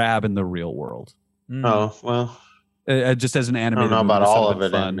and drab in the real world. Oh, well. Just as an animated I don't know movie, about all of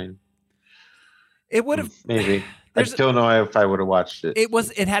it. fun. I mean, it would have. Maybe. I don't know if I would have watched it.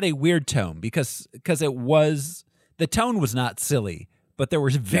 It had a weird tone because the tone was not silly, but there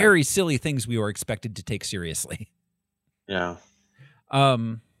were very silly things we were expected to take seriously. Yeah.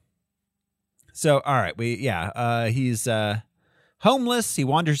 So, all right. He's homeless. He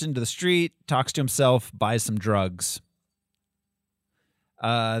wanders into the street, talks to himself, buys some drugs.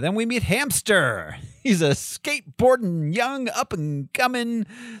 Then we meet Hamster. He's a skateboarding, young, up-and-coming,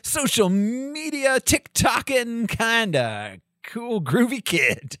 social media, TikToking, kind of cool, groovy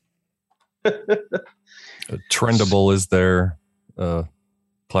kid. Trendable is their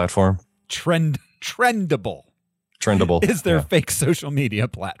platform. Trendable is their fake social media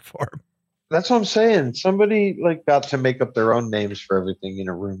platform. That's what I'm saying. Somebody got to make up their own names for everything in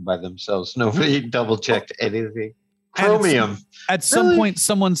a room by themselves. Nobody double-checked anything. Chromium. At some point,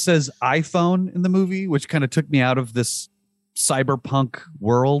 someone says iPhone in the movie, which kind of took me out of this cyberpunk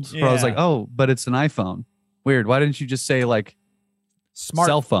world. Where I was like, oh, but it's an iPhone. Weird. Why didn't you just say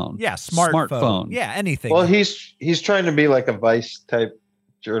cell phone? Yeah, smartphone. Yeah, anything. Well, he's trying to be like a Vice type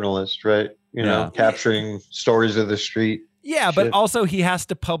journalist, right? You know, capturing stories of the street. Yeah, but also he has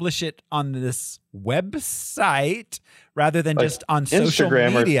to publish it on this website rather than just on social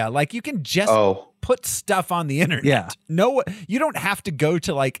media. You can just put stuff on the internet. Yeah. No, you don't have to go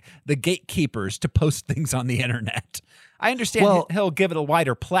to the gatekeepers to post things on the internet. I understand he'll give it a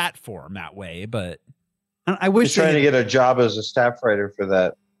wider platform that way, but I wish he's trying to get a job as a staff writer for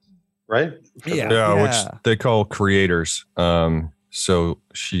that, right? Yeah, which they call creators. So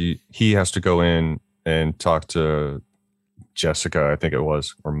he has to go in and talk to Jessica, I think it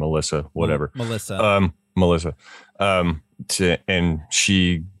was, or Melissa, whatever. Melissa. And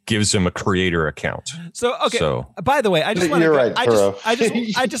she gives him a creator account. So by the way, I just want to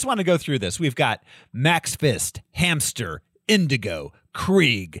I just want to go through this. We've got Max Fist, Hamster, Indigo,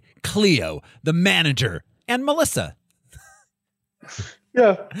 Krieg, Cleo, the manager, and Melissa.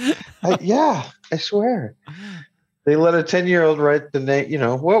 Yeah. I swear. They let a 10-year-old write the name. You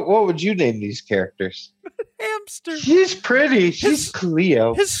know, what would you name these characters? Hamster. She's pretty. She's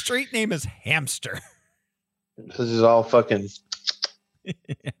Cleo. His street name is Hamster. This is all fucking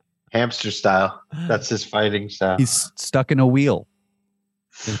hamster style. That's his fighting style. He's stuck in a wheel.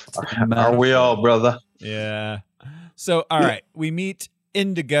 Are we all, brother? Yeah. So, all right. We meet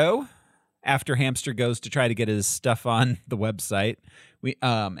Indigo after Hamster goes to try to get his stuff on the website.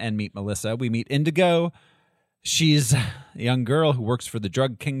 And meet Melissa. We meet Indigo. She's a young girl who works for the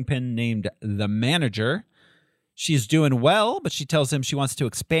drug kingpin named The Manager. She's doing well, but she tells him she wants to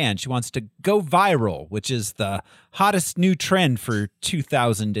expand. She wants to go viral, which is the hottest new trend for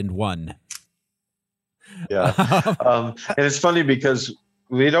 2001. Yeah. And it's funny because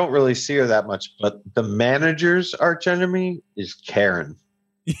we don't really see her that much, but the manager's archenemy is Karen.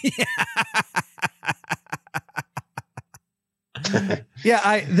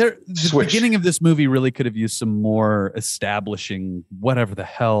 Yeah. The beginning of this movie really could have used some more establishing whatever the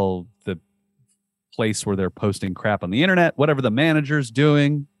hell the place where they're posting crap on the internet, whatever the manager's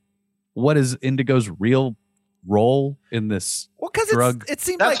doing. What is Indigo's real role in this drug? It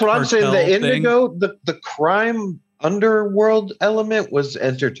seemed that's what I'm saying. The Indigo, the crime underworld element was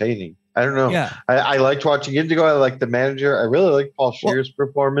entertaining. I don't know. Yeah. I liked watching Indigo. I liked the manager. I really liked Paul Scheer's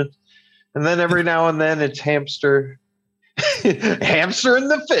performance. And then every now and then it's Hamster. Hamster in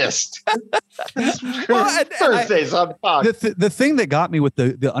the Fist. Thursdays on Fox. The thing that got me with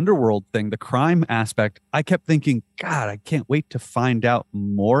the underworld thing, the crime aspect, I kept thinking, God, I can't wait to find out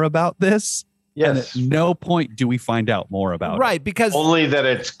more about this. Yes. And at no point do we find out more about it. Because only that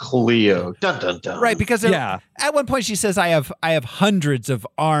it's Cleo. Dun dun dun. Right, because at one point she says, I have hundreds of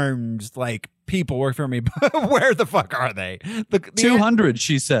armed like people work for me. Where the fuck are they? 200,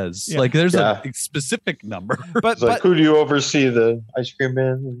 she says. Yeah. Like there's a specific number. But who do you oversee, the ice cream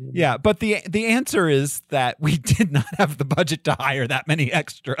man? Yeah, but the answer is that we did not have the budget to hire that many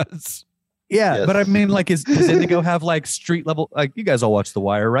extras. Yeah, yes. But I mean, like, does Indigo have like street level? Like, you guys all watch The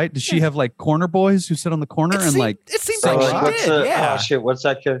Wire, right? Does she have like corner boys who sit on the corner it seems like she did. Oh shit! What's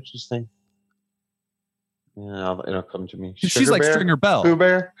that character's name? Yeah, it'll come to me. She's like Stringer Bell. Pooh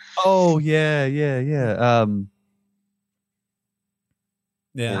Bear. Oh yeah.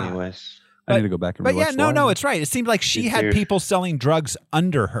 Anyways, I need to go back and. But no, it's right. It seemed like she had people selling drugs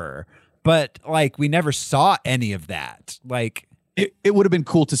under her, but like we never saw any of that. Like. It would have been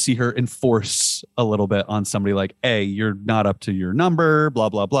cool to see her enforce a little bit on somebody like, hey, you're not up to your number, blah,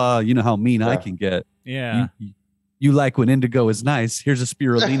 blah, blah. You know how mean I can get. Yeah. You like when Indigo is nice. Here's a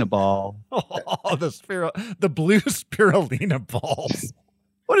spirulina ball. The blue spirulina balls.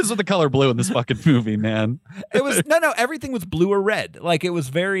 What is with the color blue in this fucking movie, man? It was everything was blue or red. Like it was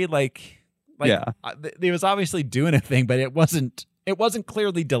very it was obviously doing a thing, but it wasn't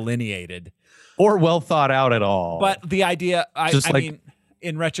clearly delineated. Or well thought out at all. But the idea, I mean,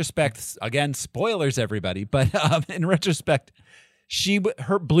 in retrospect, again, spoilers, everybody. But in retrospect,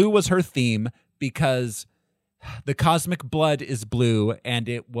 her blue was her theme because the cosmic blood is blue, and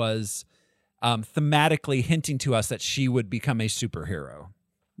it was thematically hinting to us that she would become a superhero.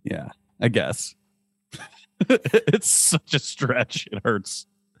 Yeah, I guess. It's such a stretch; it hurts.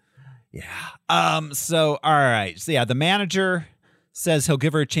 Yeah. So all right. So yeah, the manager says he'll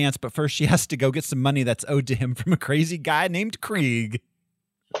give her a chance, but first she has to go get some money that's owed to him from a crazy guy named Krieg.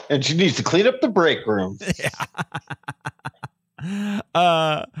 And she needs to clean up the break room. Yeah.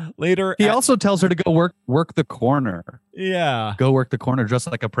 Later, he also tells her to go work the corner. Yeah. Go work the corner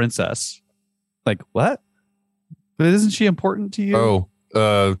dressed like a princess. Like, what? But isn't she important to you?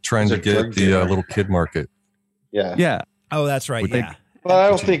 Oh, trying to get the little kid market. Yeah. Yeah. Oh, that's right. Yeah. Well, I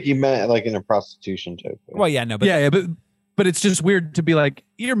don't think he meant like in a prostitution type way. Well, yeah, no, but But it's just weird to be like,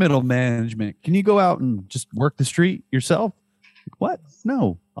 you're middle management. Can you go out and just work the street yourself? Like, what?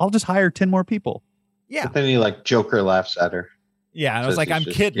 No, I'll just hire 10 more people. Yeah. But then he like Joker laughs at her. Yeah. And I was like, I'm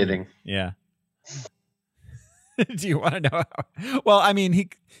kidding. Yeah. Do you want to know how? Well, I mean, he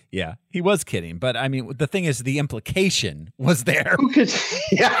was kidding. But I mean, the thing is, the implication was there. Who could?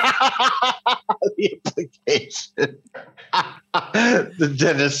 Yeah. The implication. The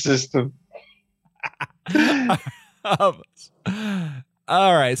dentist system. All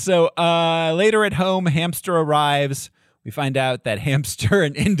right. So later at home, Hamster arrives. We find out that Hamster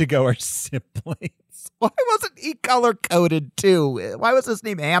and Indigo are siblings. Why wasn't he color coded too? Why was his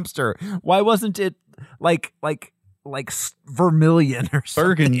name Hamster? Why wasn't it like vermilion or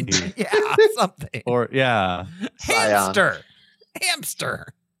something? Burgundy? Yeah, something. Or Hamster.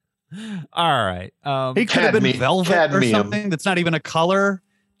 All right. He could have been velvet or something. That's not even a color.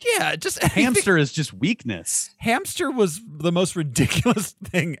 Yeah, just Hamster is just weakness. Hamster was the most ridiculous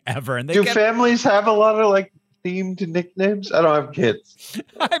thing ever. And do families have a lot of like themed nicknames? I don't have kids.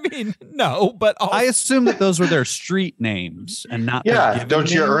 I mean, no, but also, I assume that those were their street names and not. Yeah,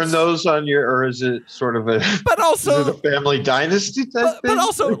 don't you earn those on your, or is it sort of a? But also is it a family dynasty type thing? But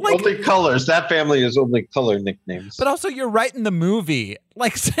also, like, only colors. That family is only color nicknames. But also, you're writing the movie,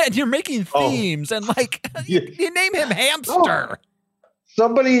 like said, you're making themes, and like you name him Hamster. Oh.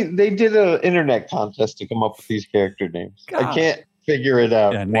 They did an internet contest to come up with these character names. God. I can't figure it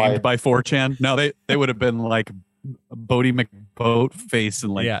out. Yeah, named by 4chan. No, they would have been like Bodie McBoatface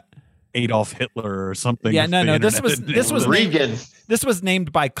and like Adolf Hitler or something. Yeah, no. This was Regan. This was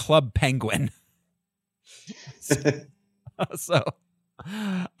named by Club Penguin.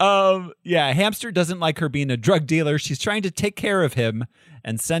 Hamster doesn't like her being a drug dealer. She's trying to take care of him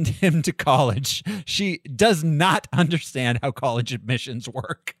and send him to college. She does not understand how college admissions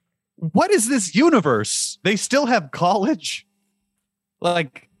work. What is this universe? They still have college?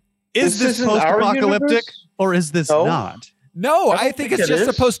 Like, is this post-apocalyptic or is this not? No, I think it's just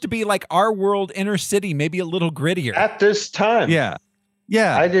supposed to be like our world, inner city, maybe a little grittier. At this time. Yeah.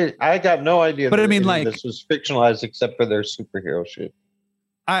 I got no idea. But I mean, like, this was fictionalized except for their superhero shit.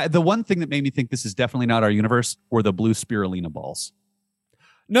 The one thing that made me think this is definitely not our universe were the blue spirulina balls.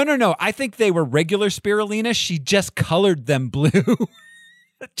 No. I think they were regular spirulina. She just colored them blue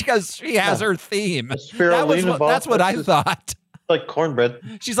because she has her theme. That's what I thought. Like cornbread.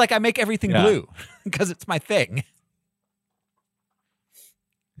 She's like, I make everything blue because it's my thing.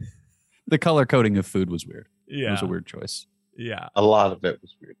 The color coding of food was weird. Yeah. It was a weird choice. Yeah. A lot of it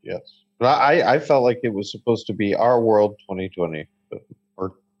was weird, yes. I felt like it was supposed to be Our World 2020 or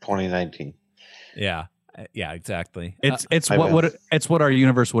 2019. Yeah, exactly. It's what our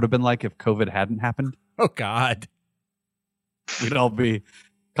universe would have been like if COVID hadn't happened. Oh God, we'd all be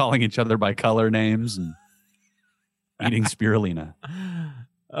calling each other by color names and eating spirulina.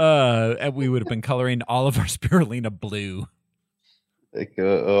 And we would have been coloring all of our spirulina blue.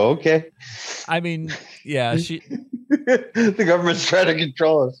 Okay. I mean, yeah, the government's trying to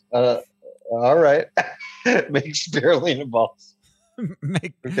control us. All right. Make spirulina balls.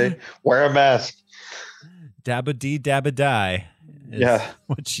 Okay. Wear a mask. Dabba dee dabba die. Yeah.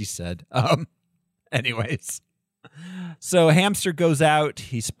 What she said. Anyways. So Hamster goes out.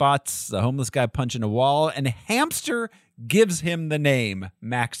 He spots the homeless guy punching a wall, and Hamster gives him the name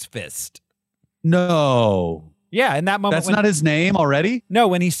Max Fist. No. Yeah, in that moment. That's not his name already? No,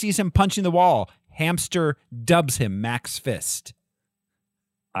 when he sees him punching the wall, Hamster dubs him Max Fist.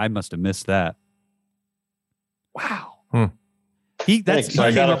 I must have missed that. Wow. I got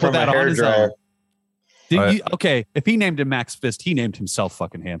it from a hairdryer. Okay, if he named him Max Fist, he named himself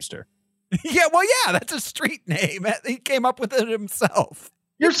fucking Hamster. Yeah, that's a street name. He came up with it himself.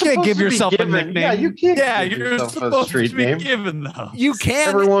 You can't give yourself a nickname. Yeah, you can't. Yeah, you're supposed to be given those. You can.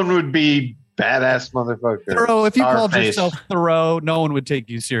 Everyone would be badass motherfucker. Thoreau, if you called yourself Thoreau, no one would take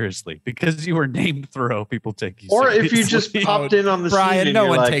you seriously because you were named Thoreau. People take you seriously. Or if you just popped in on the Brian, scene, no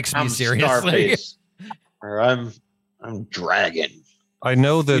one like, takes me I'm seriously. Starface, or I'm Dragon. I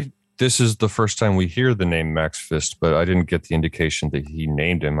know that this is the first time we hear the name Max Fist, but I didn't get the indication that he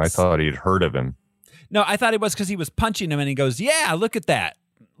named him. I thought he'd heard of him. No, I thought it was because he was punching him, and he goes, "Yeah, look at that.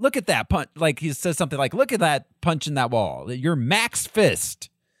 Look at that punch." Like he says something like, "Look at that punch in that wall. You're Max Fist."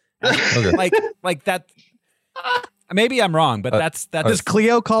 Okay. like that. Maybe I'm wrong, but that's. Does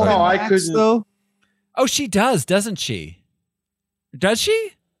Cleo call him Max, though? Oh, she does, doesn't she? Does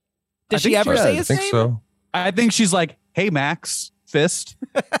she? Does she ever say his name? I think so. I think she's like, "Hey, Max Fist,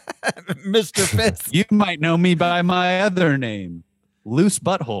 Mr. Fist. You might know me by my other name, Loose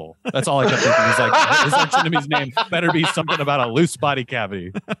Butthole." That's all I kept thinking. He's like, his enemy's name better be something about a loose body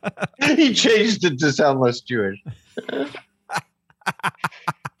cavity. He changed it to sound less Jewish.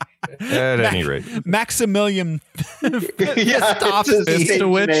 At any rate, Maximilian Fistovsky.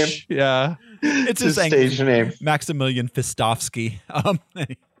 Fist-a-witch. Yeah, it's his stage name. Maximilian Fistovsky.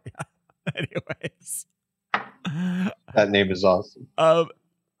 Anyways, that name is awesome.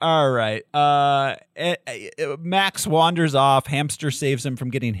 All right. Max wanders off. Hamster saves him from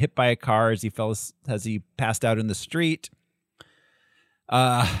getting hit by a car as he passed out in the street.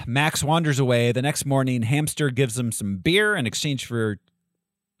 Max wanders away. The next morning, Hamster gives him some beer in exchange for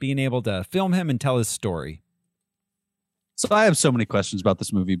being able to film him and tell his story. So I have so many questions about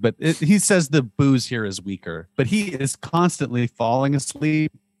this movie, but he says the booze here is weaker, but he is constantly falling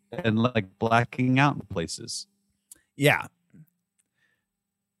asleep and like blacking out in places. Yeah.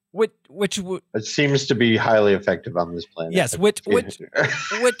 Which it seems to be highly effective on this planet. Yes, which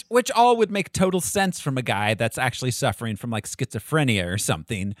all would make total sense from a guy that's actually suffering from like schizophrenia or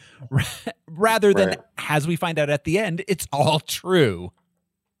something, rather than, as we find out at the end, it's all true.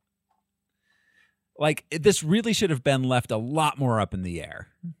 Like, this really should have been left a lot more up in the air.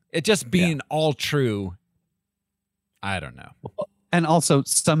 It just being all true, I don't know. And also,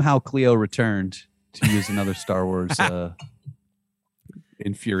 somehow Cleo returned, to use another Star Wars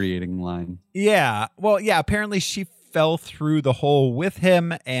infuriating line. Yeah. Well, yeah, apparently she fell through the hole with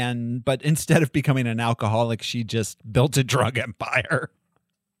him, but instead of becoming an alcoholic, she just built a drug empire.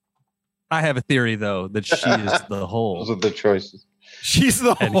 I have a theory, though, that she is the hole. Those are the choices. She's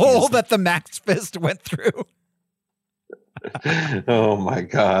the hole that the Max Fist went through. Oh my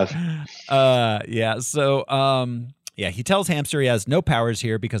God. Yeah. So, he tells Hamster he has no powers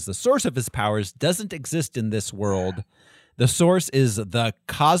here because the source of his powers doesn't exist in this world. The source is the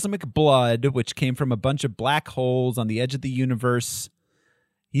cosmic blood, which came from a bunch of black holes on the edge of the universe.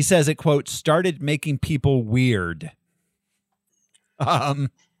 He says it, quote, started making people weird.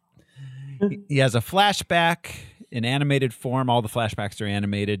 He has a flashback in animated form. All the flashbacks are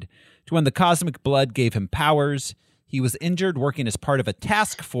animated to when the cosmic blood gave him powers. He was injured working as part of a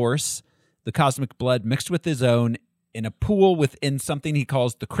task force. The cosmic blood mixed with his own in a pool within something he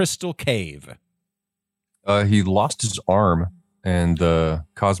calls the Crystal Cave. He lost his arm, and the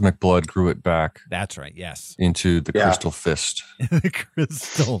cosmic blood grew it back. That's right, yes. Into the Crystal Fist. The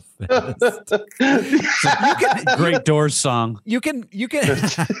Crystal Fist. Great Doors song. You can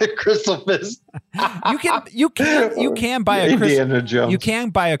Crystal Fist. You can buy a Indiana Jones. You can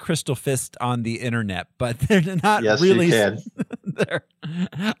buy a Crystal Fist on the internet, but they're not yes, really. You can.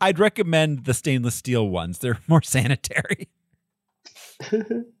 I'd recommend the stainless steel ones. They're more sanitary.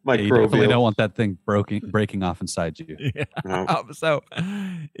 You definitely don't want that thing breaking off inside you. Yeah. No.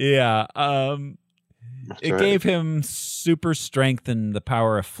 It gave him super strength and the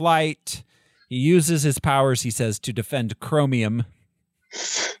power of flight. He uses his powers, he says, to defend Chromium.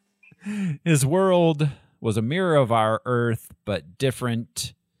 His world was a mirror of our Earth, but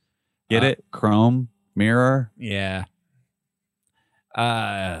different. Get it? Chrome mirror? Yeah.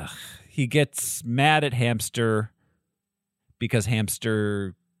 He gets mad at Hamster because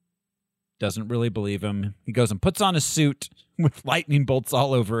Hamster doesn't really believe him. He goes and puts on a suit with lightning bolts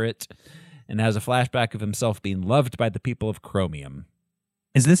all over it and has a flashback of himself being loved by the people of Chromium.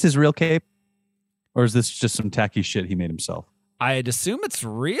 Is this his real cape? Or is this just some tacky shit he made himself? I'd assume it's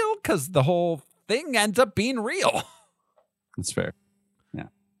real because the whole thing ends up being real. That's fair. Yeah.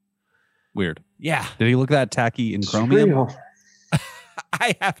 Weird. Yeah. Did he look that tacky in Chromium?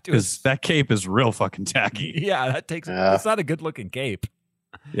 I have to. Because that cape is real fucking tacky. Yeah, it's not a good looking cape.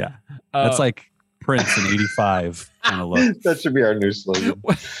 Yeah. That's like Prince in 85 kind of look. That should be our new slogan.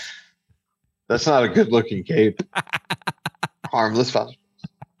 That's not a good looking cape. Harmless fun.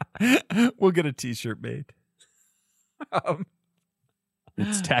 We'll get a t-shirt made.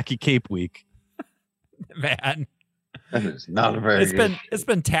 It's Tacky Cape Week. Man. That is not a very It's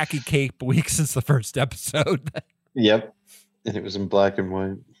been Tacky Cape Week since the first episode. Yep. And it was in black and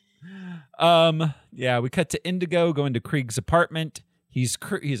white. Yeah, we cut to Indigo going to Krieg's apartment. He's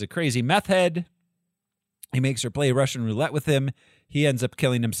a crazy meth head. He makes her play Russian roulette with him. He ends up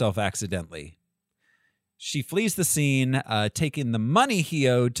killing himself accidentally. She flees the scene, taking the money he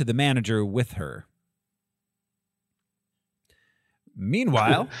owed to the manager with her.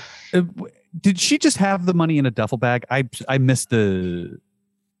 Meanwhile, did she just have the money in a duffel bag? I missed the.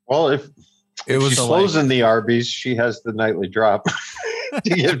 Well, if she's closing the Arby's, she has the nightly drop to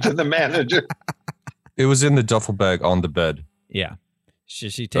give to the manager. It was in the duffel bag on the bed. Yeah,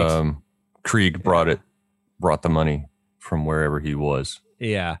 she takes. Krieg brought the money from wherever he was.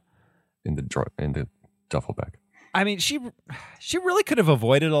 Yeah, in the duffel bag. I mean, she really could have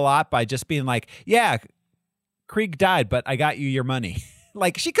avoided a lot by just being like, yeah, Krieg died, but I got you your money.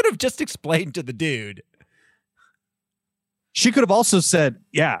 Like, she could have just explained to the dude. She could have also said,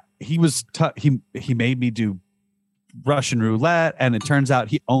 yeah, he was he made me do Russian roulette, and it turns out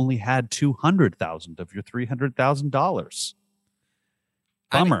he only had $200,000 of your $300,000.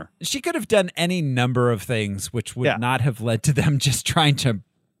 Bummer. I mean, she could have done any number of things which would not have led to them just trying to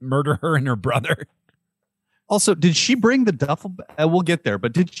murder her and her brother. Also, did she bring the duffel bag? We'll get there,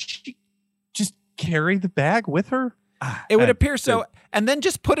 but did she just carry the bag with her? It would appear so. And then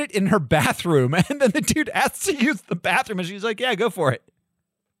just put it in her bathroom. And then the dude asks to use the bathroom. And she's like, yeah, go for it.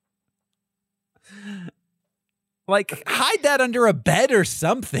 Like, hide that under a bed or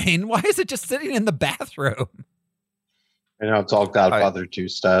something. Why is it just sitting in the bathroom? I know it's all Godfather 2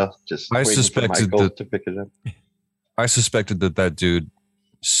 style. Just I suspected to pick it up. I suspected that dude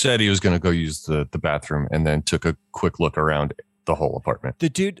said he was going to go use the bathroom and then took a quick look around the whole apartment. The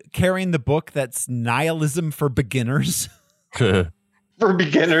dude carrying the book that's Nihilism for Beginners. For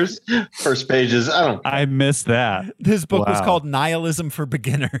beginners, first pages. I missed that. This book was called Nihilism for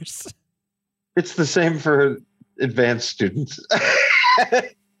Beginners. It's the same for advanced students.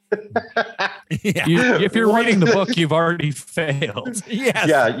 If you're reading the book, you've already failed. Yes.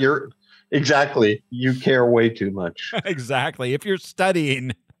 Yeah, exactly. You care way too much. Exactly. If you're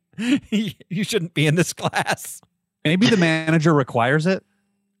studying, you shouldn't be in this class. Maybe the manager requires it.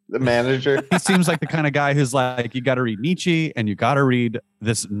 The manager? He seems like the kind of guy who's like, you got to read Nietzsche and you got to read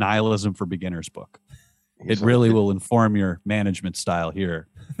this Nihilism for Beginners book. It really will inform your management style here.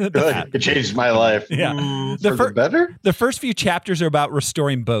 It changed my life. Yeah. The better? The first few chapters are about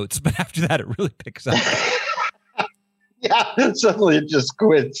restoring boats, but after that, it really picks up. Yeah. Suddenly it just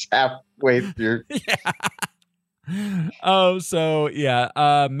quits halfway through. Yeah. Oh, so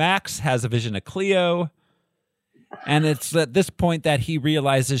yeah. Max has a vision of Cleo. And it's at this point that he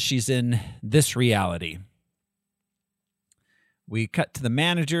realizes she's in this reality. We cut to the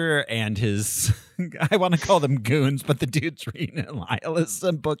manager and his, I want to call them goons, but the dude's reading a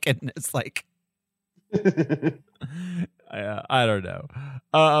nihilism book and it's like, I don't know.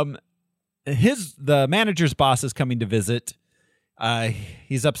 The manager's boss is coming to visit.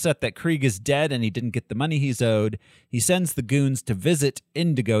 He's upset that Krieg is dead and he didn't get the money he's owed. He sends the goons to visit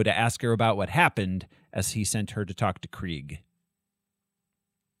Indigo to ask her about what happened, as he sent her to talk to Krieg.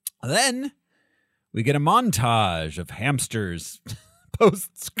 Then we get a montage of hamsters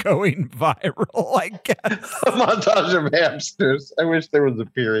posts going viral, I guess. A montage of hamsters. I wish there was a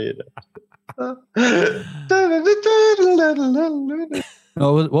period.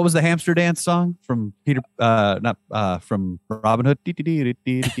 Oh, what was the hamster dance song from Peter? From Robin Hood. That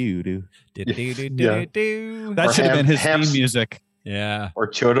should have been his theme music. Yeah. Or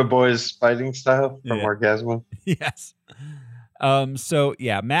Chota Boys fighting style from Orgasmo. Yes. So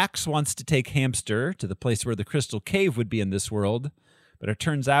yeah, Max wants to take Hamster to the place where the Crystal Cave would be in this world, but it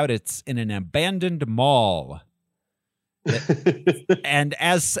turns out it's in an abandoned mall. And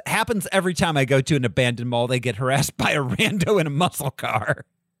as happens every time I go to an abandoned mall, they get harassed by a rando in a muscle car.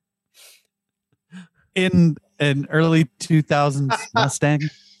 In an early 2000s Mustang?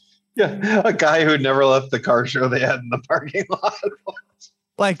 Yeah, a guy who never left the car show they had in the parking lot.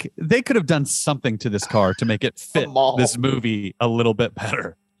 Like, they could have done something to this car to make it fit this movie a little bit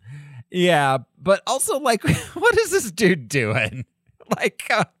better. Yeah, but also, like, what is this dude doing? Like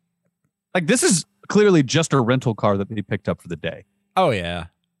this is clearly just a rental car that they picked up for the day. Oh, yeah.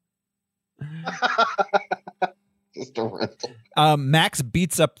 Just a rental. Max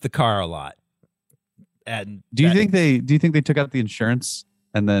beats up the car a lot. And do you think they took out the insurance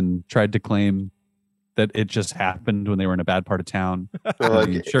and then tried to claim that it just happened when they were in a bad part of town?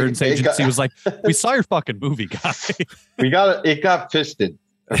 The insurance agency was like, "We saw your fucking movie, guy. It got fisted."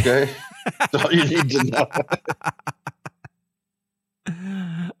 Okay, that's all you need to know.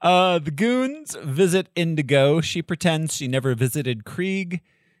 The goons visit Indigo. She pretends she never visited Krieg.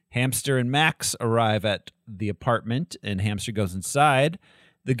 Hamster and Max arrive at the apartment, and Hamster goes inside.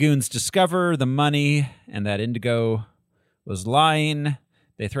 The goons discover the money and that Indigo was lying.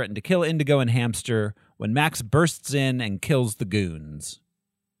 They threaten to kill Indigo and Hamster when Max bursts in and kills the goons.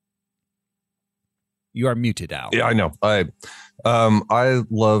 You are muted, Al. Yeah, I know. I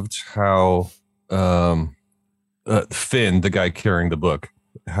loved how Finn, the guy carrying the book,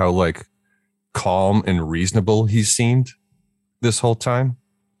 how like calm and reasonable he seemed this whole time.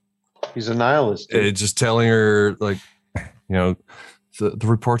 He's a nihilist. Just telling her, like, you know, the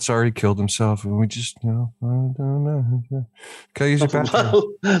report's already killed himself, and we just, you know, I don't know. Okay, use your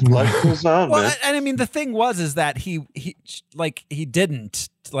bathroom. Life goes on, well, man. And I mean, the thing is that he didn't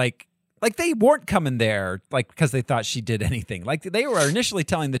like they weren't coming there like because they thought she did anything. Like, they were initially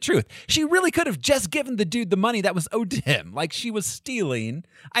telling the truth. She really could have just given the dude the money that was owed to him. Like, she was stealing.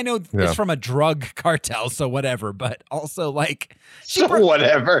 I know it's from a drug cartel, so whatever. But also, like,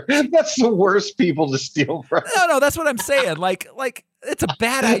 whatever. That's the worst people to steal from. No, that's what I'm saying. Like it's a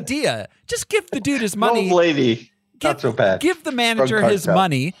bad idea. Just give the dude his money. No, lady, not so bad. Give the manager his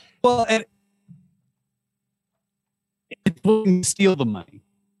money. Well, and it's willing to steal the money.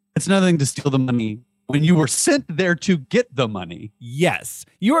 It's nothing to steal the money when you were sent there to get the money. Yes.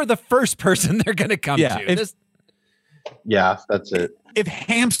 You are the first person they're going to come to. Yeah, that's it. If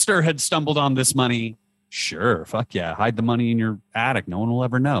Hamster had stumbled on this money, sure, fuck yeah, hide the money in your attic. No one will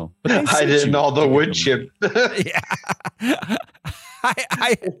ever know. But hide it in all the wood chip. Yeah.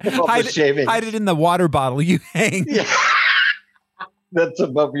 hide it in the water bottle you hang. Yeah. That's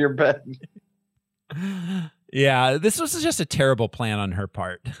above your bed. Yeah, this was just a terrible plan on her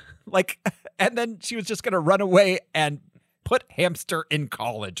part. Like, and then she was just going to run away and put Hamster in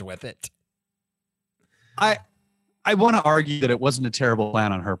college with it. I want to argue that it wasn't a terrible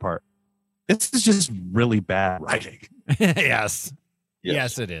plan on her part. This is just really bad writing. Yes,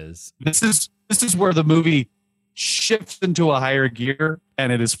 it is. This is where the movie shifts into a higher gear,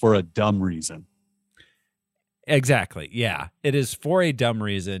 and it is for a dumb reason. Exactly. Yeah, it is for a dumb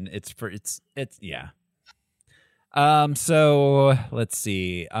reason. It's yeah. So let's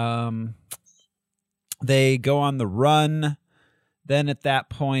see. They go on the run. Then at that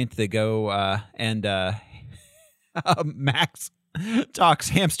point, they go and Max talks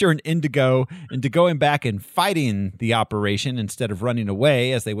Hamster and Indigo into going back and fighting the operation instead of running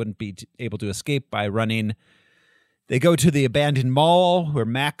away, as they wouldn't be able to escape by running. They go to the abandoned mall where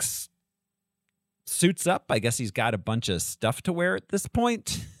Max suits up. I guess he's got a bunch of stuff to wear at this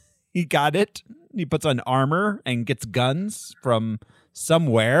point. He got it. He puts on armor and gets guns from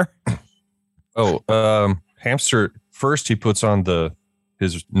somewhere. Oh, Hamster, first he puts on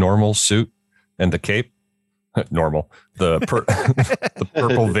his normal suit and the cape. Normal. The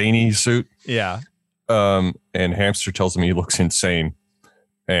purple veiny suit. Yeah. And Hamster tells him he looks insane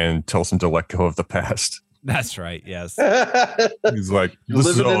and tells him to let go of the past. That's right, yes. He's like, this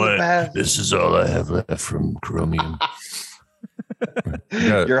is all I have left from Chromium.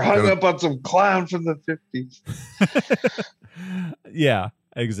 You're hung up on some clown from the 50s. Yeah,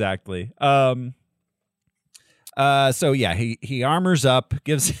 exactly. So yeah, he armors up,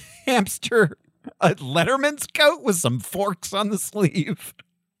 gives Hamster a Letterman's coat with some forks on the sleeve.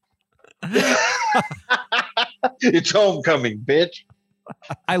 It's homecoming, bitch.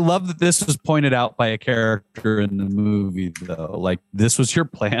 I love that this was pointed out by a character in the movie, though. Like, this was your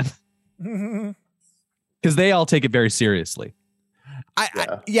plan. Because they all take it very seriously.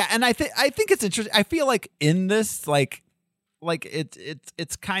 And I think it's interesting. I feel like in this, like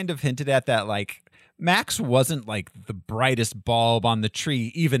it's kind of hinted at that, like, Max wasn't like the brightest bulb on the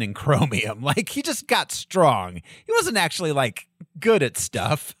tree, even in Chromium. Like, he just got strong. He wasn't actually like good at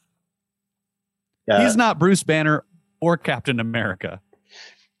stuff. Yeah. He's not Bruce Banner or Captain America.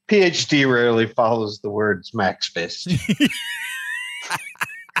 PhD rarely follows the words Max Fist.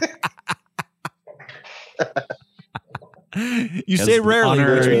 You say rarely,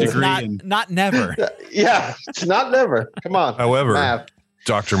 which means not never. Yeah, it's not never. Come on. However, Math.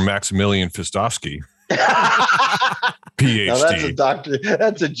 Dr. Maximilian Fistovsky, PhD. Now that's a doctor.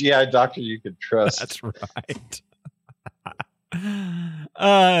 That's a GI doctor you can trust. That's right.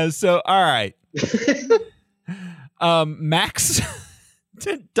 So all right. Max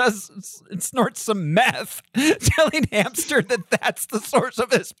snorts some meth, telling Hamster that that's the source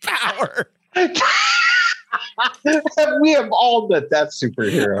of his power. We have all met that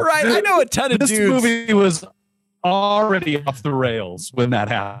superhero. Right. I know a ton of this dudes. This movie was already off the rails when that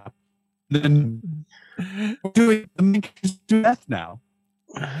happened. Then doing meth now.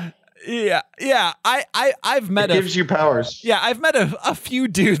 Yeah. I've met gives you powers. Yeah, I've met a few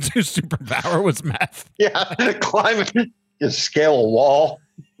dudes whose superpower was meth. Yeah, climbing, you scale a wall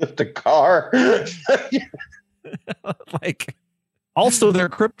with the car. Like, also their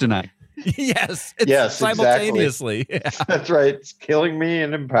kryptonite. Yes. Simultaneously. Exactly. Yeah. That's right. It's killing me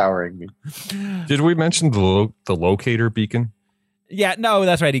and empowering me. Did we mention the locator beacon? Yeah, no,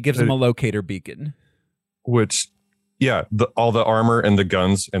 that's right. He gives him a locator beacon. Which, yeah, all the armor and the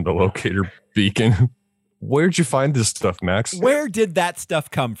guns and the locator beacon. Where'd you find this stuff, Max? Where did that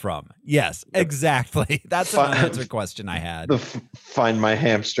stuff come from? Yes, exactly. That's an unanswered question I had. The Find My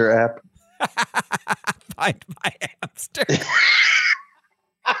Hamster app. Find My Hamster.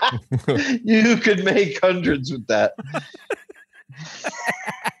 You could make hundreds with that.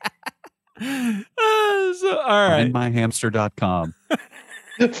 All right. FindMyHamster.com.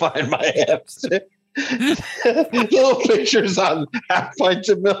 Find My Hamster. Little pictures on half pints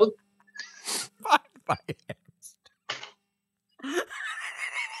of milk. Find My Hamster.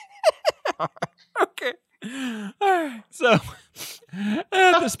 Okay. All right. So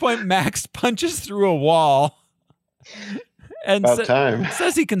at this point, Max punches through a wall. And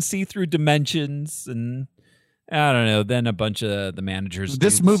says he can see through dimensions, and I don't know. Then a bunch of the managers.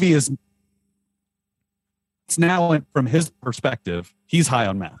 This movie is. It's now from his perspective. He's high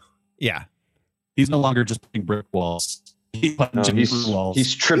on math. Yeah, he's no longer just putting brick walls. He's walls.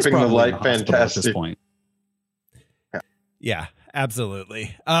 He's tripping the light. Fantastic. At this point. Yeah,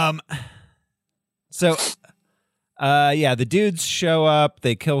 absolutely. So, the dudes show up.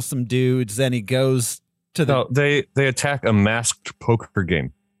 They kill some dudes. Then he goes. They attack a masked poker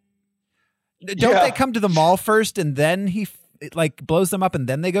game. Don't they come to the mall first and then he blows them up and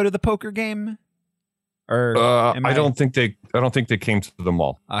then they go to the poker game? Or I don't think they came to the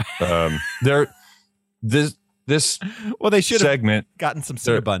mall. This well, they should have gotten some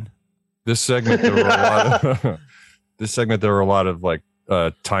Cinnabon. This segment there were a lot of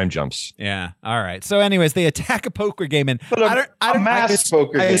time jumps. Yeah. All right. So anyways, they attack a poker game and poker game.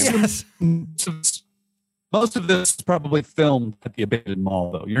 Yes. Most of this is probably filmed at the abandoned mall,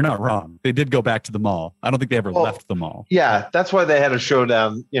 though. You're not wrong. They did go back to the mall. I don't think they ever left the mall. Yeah, that's why they had a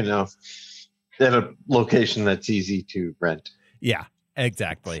showdown, at a location that's easy to rent. Yeah,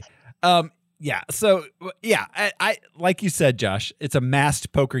 exactly. So, I like you said, Josh, it's a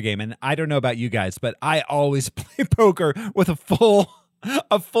masked poker game. And I don't know about you guys, but I always play poker with a full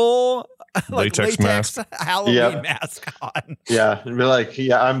latex mask, Halloween mask on. Yeah, and be like,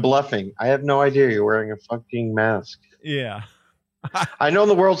 I'm bluffing. I have no idea you're wearing a fucking mask. Yeah. I know in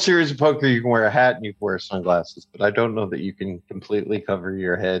the World Series of Poker you can wear a hat and you can wear sunglasses, but I don't know that you can completely cover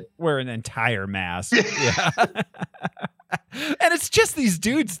your head. Wear an entire mask. Yeah. And it's just these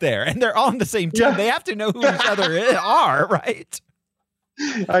dudes there, and they're all on the same team. Yeah. They have to know who each other are, right?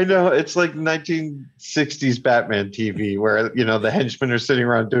 I know. It's like 1960s Batman TV where, the henchmen are sitting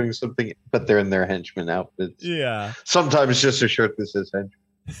around doing something, but they're in their henchman outfits. Yeah. Sometimes just a shirt that says henchman.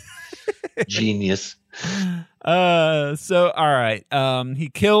 Genius. So, all right. He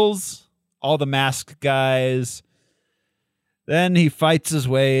kills all the masked guys. Then he fights his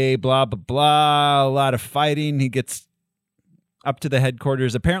way, blah, blah, blah. A lot of fighting. He gets up to the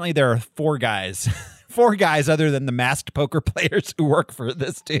headquarters. Apparently there are 4 guys. 4 guys other than the masked poker players who work for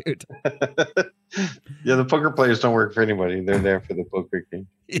this dude. Yeah, the poker players don't work for anybody. They're there for the poker game.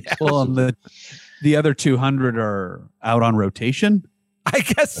 Yeah. Well, the other 200 are out on rotation. I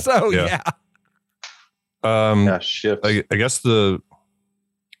guess so. Yeah. Ships. I guess the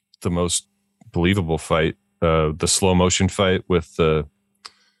most believable fight, the slow motion fight with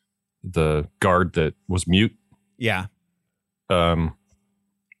the guard that was mute. Yeah.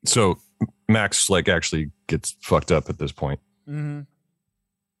 So Max like actually gets fucked up at this point. Mm-hmm.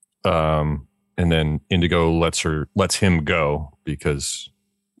 And then Indigo lets him go because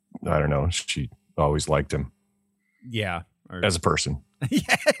I don't know, she always liked him. Yeah. As a person.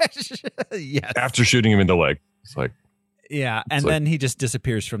 Yes. After shooting him in the leg. It's like, yeah. And then he just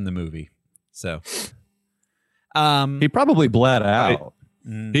disappears from the movie. So, he probably bled out.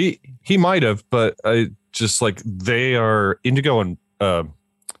 He might have, but I just like they are Indigo and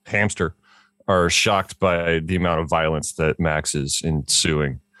Hamster are shocked by the amount of violence that Max is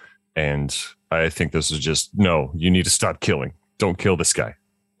ensuing. And I think this is just, no, you need to stop killing. Don't kill this guy.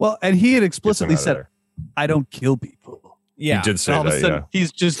 Well, and he had explicitly said, I don't kill people. Yeah. He did say all that, of a sudden,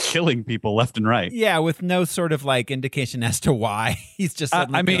 he's just killing people left and right. Yeah, with no sort of like indication as to why. He's just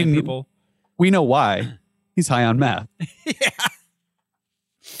killing people. We know why. He's high on meth. Yeah.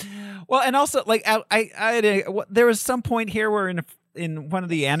 Well, and also, like, there was some point here where in one of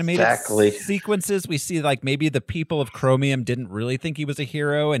the animated sequences, we see like maybe the people of Chromium didn't really think he was a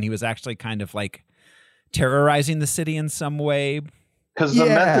hero, and he was actually kind of like terrorizing the city in some way. Because the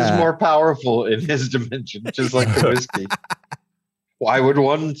meth is more powerful in his dimension, just like the whiskey. Why would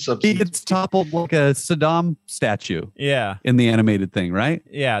one substance? He gets toppled like a Saddam statue. Yeah. In the animated thing, right?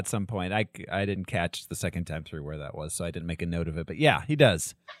 Yeah, at some point. I didn't catch the second time through where that was, so I didn't make a note of it. But yeah, he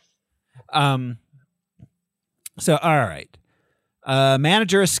does. So, all right.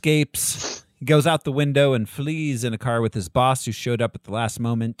 Manager escapes. He goes out the window and flees in a car with his boss, who showed up at the last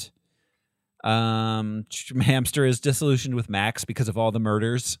moment. Hamster is disillusioned with Max because of all the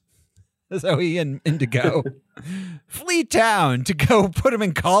murders. So he and Indigo flee town to go put him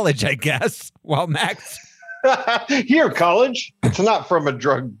in college, I guess, while Max... Here, college. It's not from a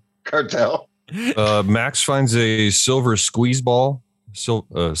drug cartel. Max finds a silver squeeze ball,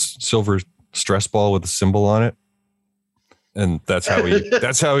 silver stress ball with a symbol on it. And that's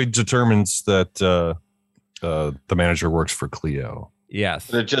how he determines that the manager works for Cleo. Yes.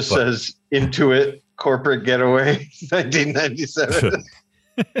 And it just says Intuit Corporate Getaway 1997.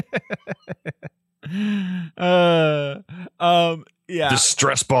 Yeah. This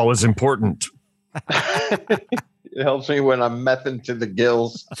stress ball is important. It helps me when I'm mething to the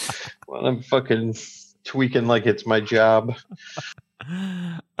gills, when I'm fucking tweaking like it's my job.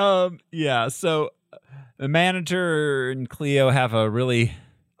 Yeah, so the manager and Cleo have a really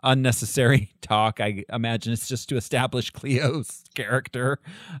unnecessary talk. I imagine it's just to establish Cleo's character.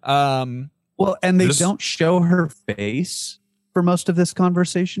 Well, and they don't show her face for most of this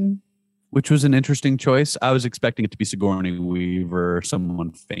conversation, which was an interesting choice. I was expecting it to be Sigourney Weaver or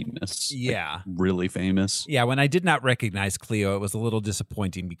someone famous. Yeah. Like really famous. Yeah, when I did not recognize Cleo, it was a little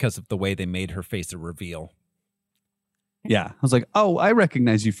disappointing because of the way they made her face a reveal. Yeah. I was like, oh, I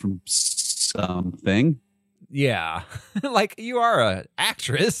recognize you from something. Yeah. Like, you are an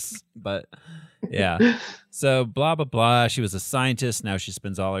actress, but yeah. So, blah, blah, blah. She was a scientist. Now she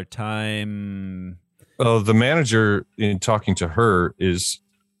spends all her time... Oh, the manager, in talking to her, is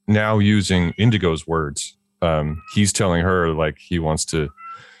now using Indigo's words. He's telling her like he wants to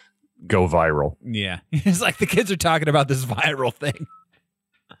go viral. Yeah. It's like the kids are talking about this viral thing.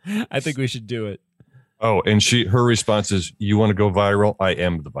 I think we should do it. Oh, and her response is, you want to go viral? I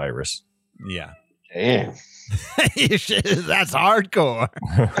am the virus. Yeah. Damn. That's hardcore.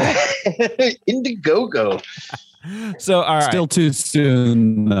 Indiegogo. So, all right. Still too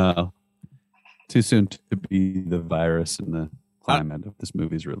soon. Too soon to be the virus in the climate of this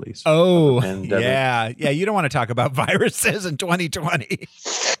movie's release. Oh, yeah. Yeah, you don't want to talk about viruses in 2020.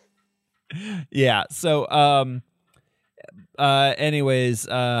 Yeah, so anyways,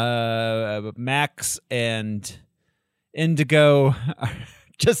 Max and Indigo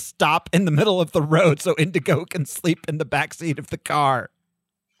just stop in the middle of the road so Indigo can sleep in the backseat of the car.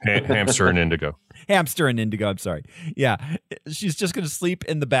 Hamster and Indigo. Hamster and Indigo, I'm sorry. Yeah, she's just going to sleep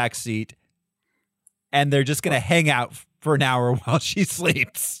in the backseat. And they're just going to hang out for an hour while she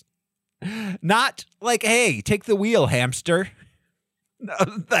sleeps. Not like, hey, take the wheel, hamster. No,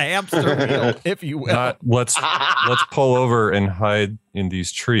 the hamster wheel, if you will. Not let's pull over and hide in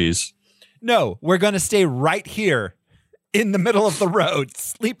these trees. No, we're going to stay right here in the middle of the road,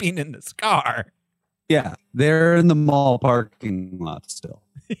 sleeping in this car. Yeah, they're in the mall parking lot still.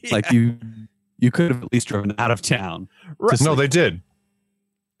 Yeah. Like you could have at least driven out of town. Right. No, they did.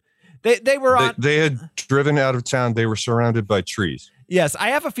 They were on. They had driven out of town. They were surrounded by trees. Yes,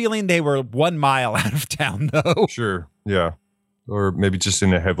 I have a feeling they were 1 mile out of town, though. Sure. Yeah. Or maybe just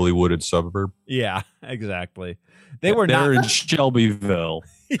in a heavily wooded suburb. Yeah, exactly. They're in Shelbyville.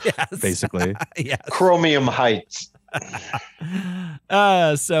 Yes. Basically. Yes. Chromium Heights.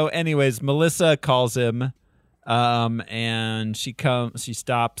 So anyways, Melissa calls him, and she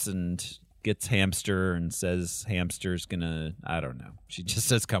stops and gets Hamster and says Hamster's gonna, I don't know. She just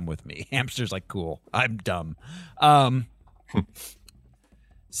says, come with me. Hamster's like, cool. I'm dumb.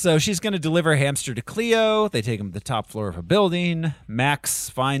 So she's going to deliver Hamster to Cleo. They take him to the top floor of a building. Max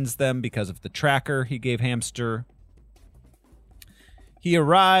finds them because of the tracker he gave Hamster. He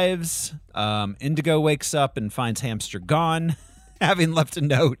arrives. Indigo wakes up and finds Hamster gone, having left a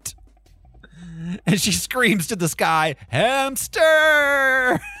note. And she screams to the sky,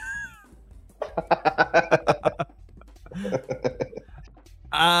 Hamster!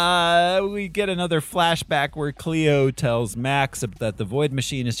 We get another flashback where Cleo tells Max that the Void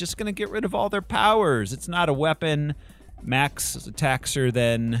Machine is just going to get rid of all their powers. It's not a weapon. Max attacks her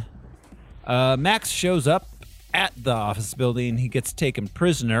then. Max shows up at the office building. He gets taken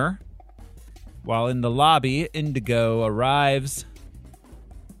prisoner. While in the lobby, Indigo arrives.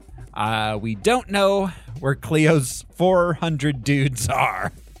 We don't know where Cleo's 400 dudes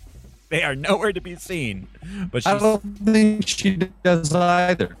are. They are nowhere to be seen. But I don't think she does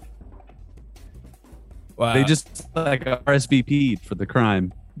either. Wow. They just like RSVP'd for the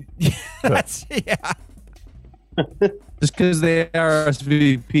crime. Yeah. Just because they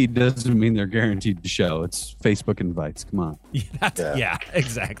RSVP doesn't mean they're guaranteed to show. It's Facebook invites. Come on. Yeah,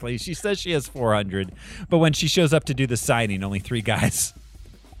 exactly. She says she has 400, but when she shows up to do the signing, only 3 guys.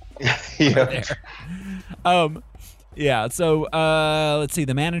 Yeah. Yeah, so let's see.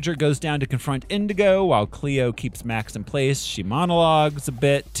 The manager goes down to confront Indigo while Cleo keeps Max in place. She monologues a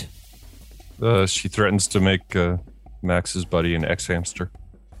bit. She threatens to make Max's buddy an ex-hamster.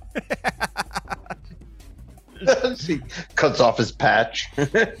 She cuts off his patch.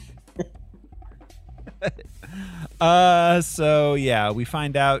 So, yeah, we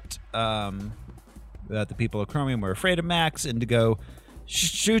find out that the people of Chromium were afraid of Max. Indigo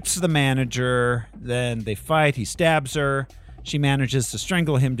shoots the manager, then they fight. He stabs her. She manages to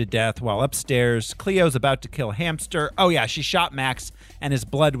strangle him to death while upstairs. Cleo's about to kill Hamster. Oh, yeah, she shot Max, and his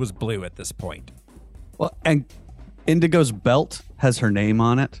blood was blue at this point. Well, and Indigo's belt has her name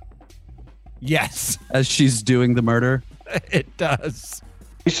on it. Yes. As she's doing the murder. It does.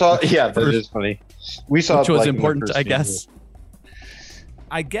 We saw, yeah, that is funny. We saw which was like, important, I guess.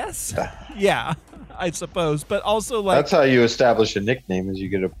 I guess. Yeah. I suppose, but also like that's how you establish a nickname: is you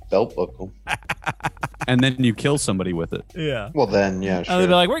get a belt buckle, and then you kill somebody with it. Yeah. Well, then yeah, sure. And they'd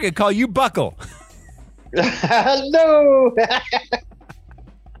be like, "We're gonna call you Buckle." No.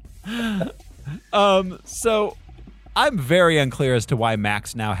 So I'm very unclear as to why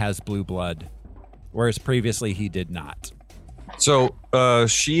Max now has blue blood, whereas previously he did not. So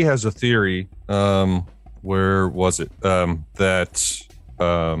she has a theory. Where was it?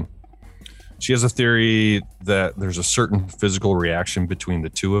 She has a theory that there's a certain physical reaction between the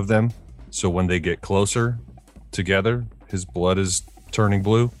two of them. So when they get closer together, his blood is turning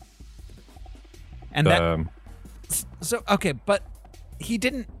blue. And that, so okay, but he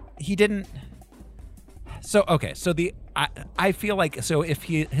didn't. So okay, so I feel like so if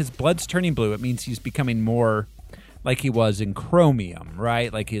his blood's turning blue, it means he's becoming more like he was in Chromium,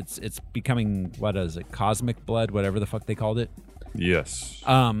 right? Like it's becoming, what is it, cosmic blood, whatever the fuck they called it. Yes.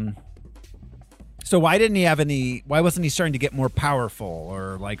 So why wasn't he starting to get more powerful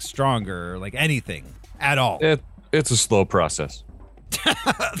or like stronger or like anything at all? It's a slow process.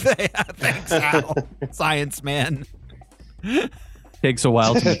 Thanks, Al. Science man. Takes a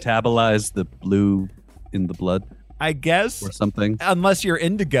while to metabolize the blue in the blood, I guess. Or something. Unless you're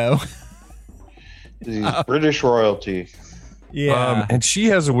Indigo. He's British royalty. Yeah. And she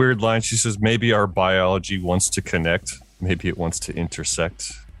has a weird line. She says, maybe our biology wants to connect. Maybe it wants to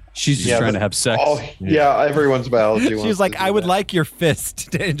intersect. She's just trying to have sex. Oh, yeah, everyone's biology wants She's like, to I would that. like your fist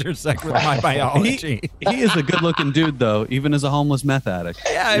to intersect with my biology. He is a good-looking dude, though, even as a homeless meth addict.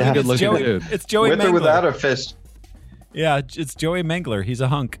 Yeah, he's a good-looking dude. It's Joey with Mengler. or without a fist. Yeah, it's Joey Mengler. He's a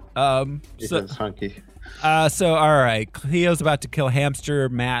hunk. He's hunky. So, all right. Cleo's about to kill Hamster.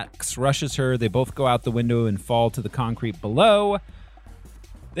 Max rushes her. They both go out the window and fall to the concrete below.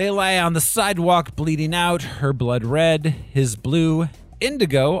 They lie on the sidewalk, bleeding out, her blood red, his blue.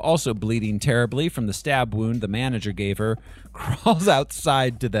 Indigo, also bleeding terribly from the stab wound the manager gave her, crawls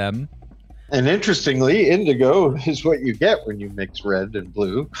outside to them. And interestingly, indigo is what you get when you mix red and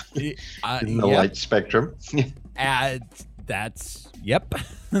blue in the light spectrum. That's, yep.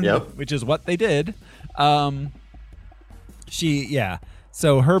 Yep. Which is what they did. So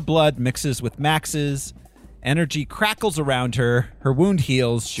her blood mixes with Max's. Energy crackles around her. Her wound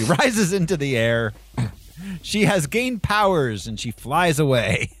heals. She rises into the air. She has gained powers, and she flies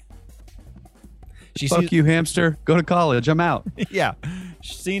away. Fuck you, hamster. Go to college. I'm out. Yeah.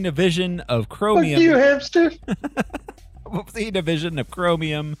 She's seen a vision of chromium. Fuck you, hamster. Seen a vision of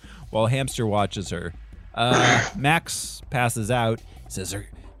chromium while hamster watches her. Max passes out. Says,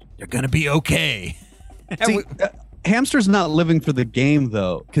 you're going to be okay. See, hamster's not living for the game,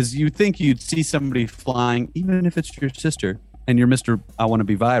 though, because you think you'd see somebody flying, even if it's your sister, and you're Mr. I want to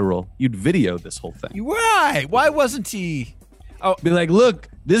be viral. You'd video this whole thing. Why? Why wasn't he? Oh, be like, look,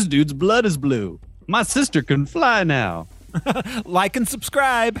 this dude's blood is blue. My sister can fly now. Like and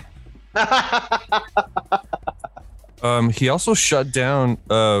subscribe. He also shut down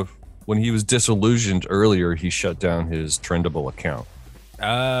when he was disillusioned earlier. He shut down his Trendable account.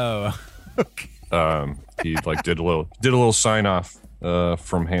 Oh, okay. He did a little sign off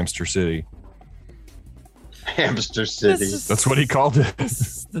from Hamster City. Hamster City. That's what he called it.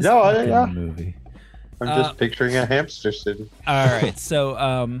 Yeah. Movie. I'm just picturing a hamster city. All right,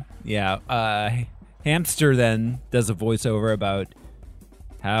 so Hamster then does a voiceover about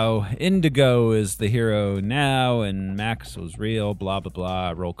how Indigo is the hero now and Max was real, blah, blah,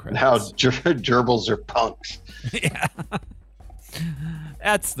 blah, roll credits. How gerbils are punks. Yeah.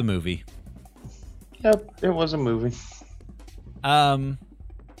 That's the movie. Yep, it was a movie.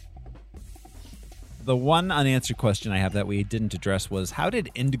 The one unanswered question I have that we didn't address was, how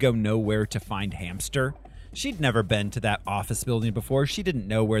did Indigo know where to find Hamster? She'd never been to that office building before. She didn't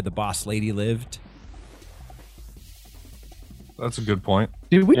know where the boss lady lived. That's a good point.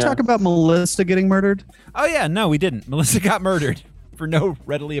 Did we talk about Melissa getting murdered? Oh, yeah. No, we didn't. Melissa got murdered for no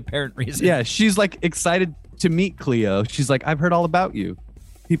readily apparent reason. Yeah, she's excited to meet Cleo. She's like, I've heard all about you.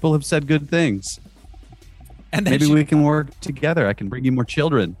 People have said good things. And then maybe we can work together. I can bring you more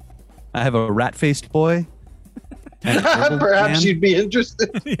children. I have a rat-faced boy. Perhaps you'd be interested.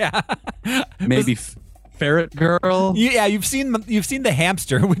 Yeah. Maybe ferret girl. Yeah, you've seen the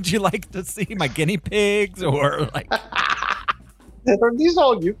hamster. Would you like to see my guinea pigs or like? Are these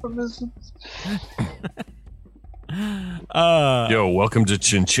all euphemisms? Yo, welcome to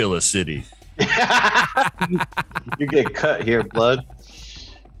Chinchilla City. You get cut here, blood.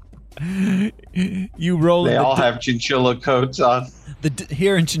 You roll. They all have chinchilla coats on.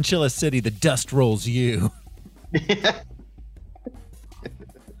 Here in Chinchilla City, the dust rolls you.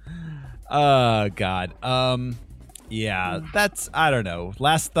 Oh God. Yeah, that's, I don't know.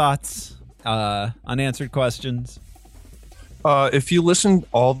 Last thoughts. Unanswered questions. If you listen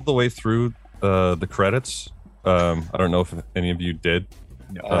all the way through the credits, I don't know if any of you did,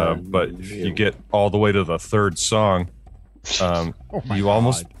 but if you get all the way to the third song, you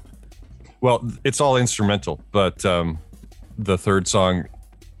almost. Well, it's all instrumental, but the third song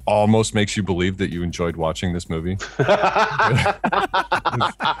almost makes you believe that you enjoyed watching this movie.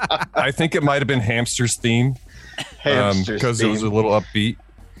 I think it might have been Hamster's theme, because it was a little upbeat.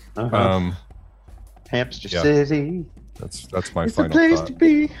 Hamster City. That's my it's final place thought. To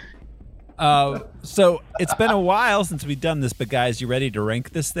be. So it's been a while since we've done this, but guys, you ready to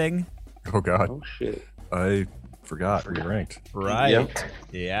rank this thing? Oh God! Oh shit! I forgot we ranked. Right? Yep.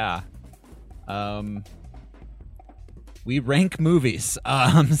 Yeah. We rank movies.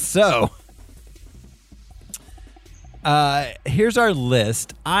 So here's our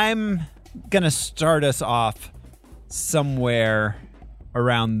list. I'm gonna start us off somewhere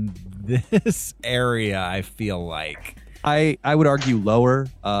around this area. I feel like I would argue lower,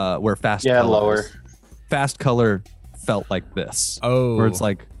 where Fast Color lower. is. Fast Color felt like this. Oh, where it's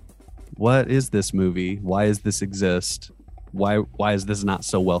like, what is this movie? Why does this exist? Why is this not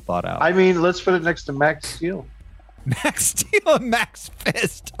so well thought out? I mean, let's put it next to Max Steel. Max Steel and Max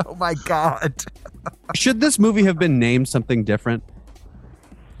Fist. Oh my God. Should this movie have been named something different?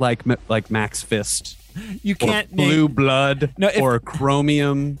 Like Max Fist? You can't name Blue Blood or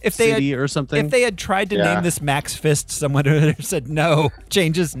Chromium City or something. If they had tried to name this Max Fist, someone would have said no,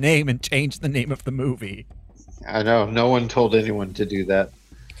 change his name and change the name of the movie. I know. No one told anyone to do that.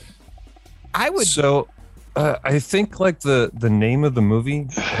 I would. So I think the name of the movie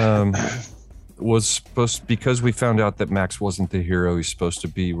was supposed, because we found out that Max wasn't the hero he's supposed to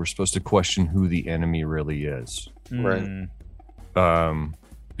be. We're supposed to question who the enemy really is. Right.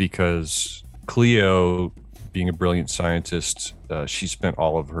 Because Cleo, being a brilliant scientist, she spent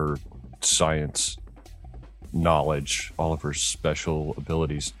all of her science knowledge, all of her special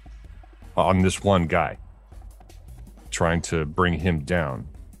abilities on this one guy, trying to bring him down.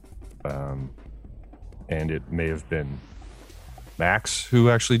 And it may have been Max who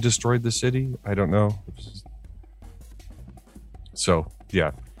actually destroyed the city. I don't know. So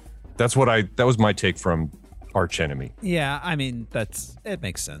yeah, that was my take from archenemy. Yeah, I mean it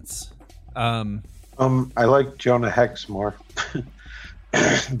makes sense. I like Jonah Hex more.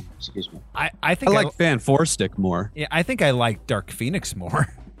 Excuse me. I think I like Van Forstick more. Yeah, I think I like Dark Phoenix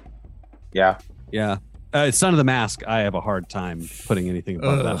more. Yeah. Yeah. Son of the Mask, I have a hard time putting anything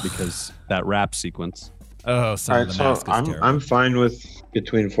above that because that rap sequence. Oh, Son of the Mask is terrible. I'm fine with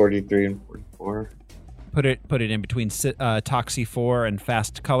between 43 and 44. Put it in between Toxie 4 and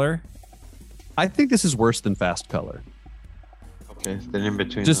Fast Color. I think this is worse than Fast Color. Okay, then in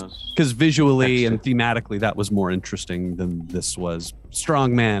between just those. Because visually and thematically that was more interesting than this was.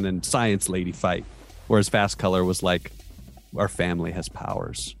 Strong man and science lady fight, whereas Fast Color was like our family has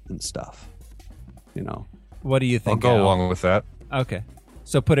powers and stuff. You know. What do you think? I'll go along with that. Okay,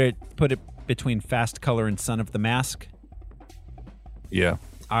 so put it between Fast Color and Son of the Mask. Yeah.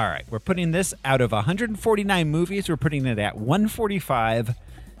 All right, we're putting this out of 149 movies. We're putting it at 145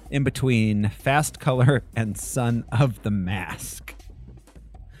 in between Fast Color and Son of the Mask.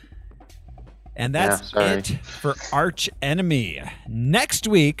 And that's it for Arch Enemy. Next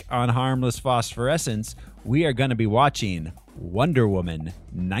week on Harmless Phosphorescence, we are going to be watching Wonder Woman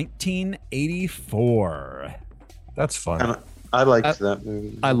 1984. That's fun. I liked that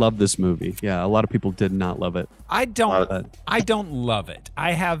movie. I love this movie. Yeah, a lot of people did not love it. I don't love it.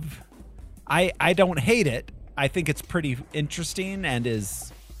 I don't hate it. I think it's pretty interesting and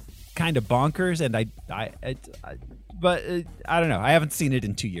is kind of bonkers. And but I don't know. I haven't seen it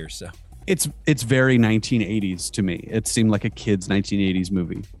in 2 years, so. It's very 1980s to me. It seemed like a kid's 1980s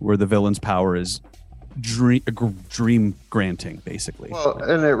movie where the villain's power is dream granting, basically. Well,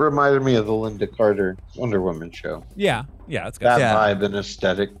 and it reminded me of the Linda Carter Wonder Woman show. Yeah, it's got that vibe and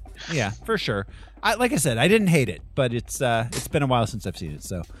aesthetic. Yeah, for sure. Like I said, I didn't hate it, but it's been a while since I've seen it.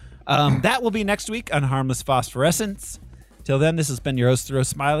 So that will be next week on Harmless Phosphorescence. Till then, this has been your host, Thoreau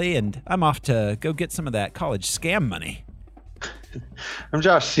Smiley, and I'm off to go get some of that college scam money. I'm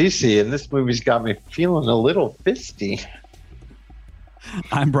Josh Cece, and this movie's got me feeling a little fisty.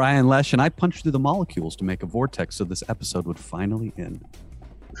 I'm Brian Lesh, and I punched through the molecules to make a vortex so this episode would finally end.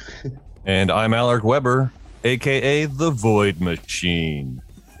 And I'm Alec Weber, a.k.a. The Void Machine.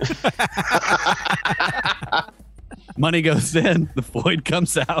 Money goes in, the void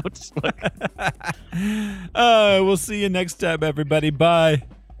comes out. We'll see you next time, everybody. Bye.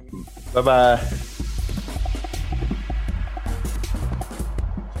 Bye-bye.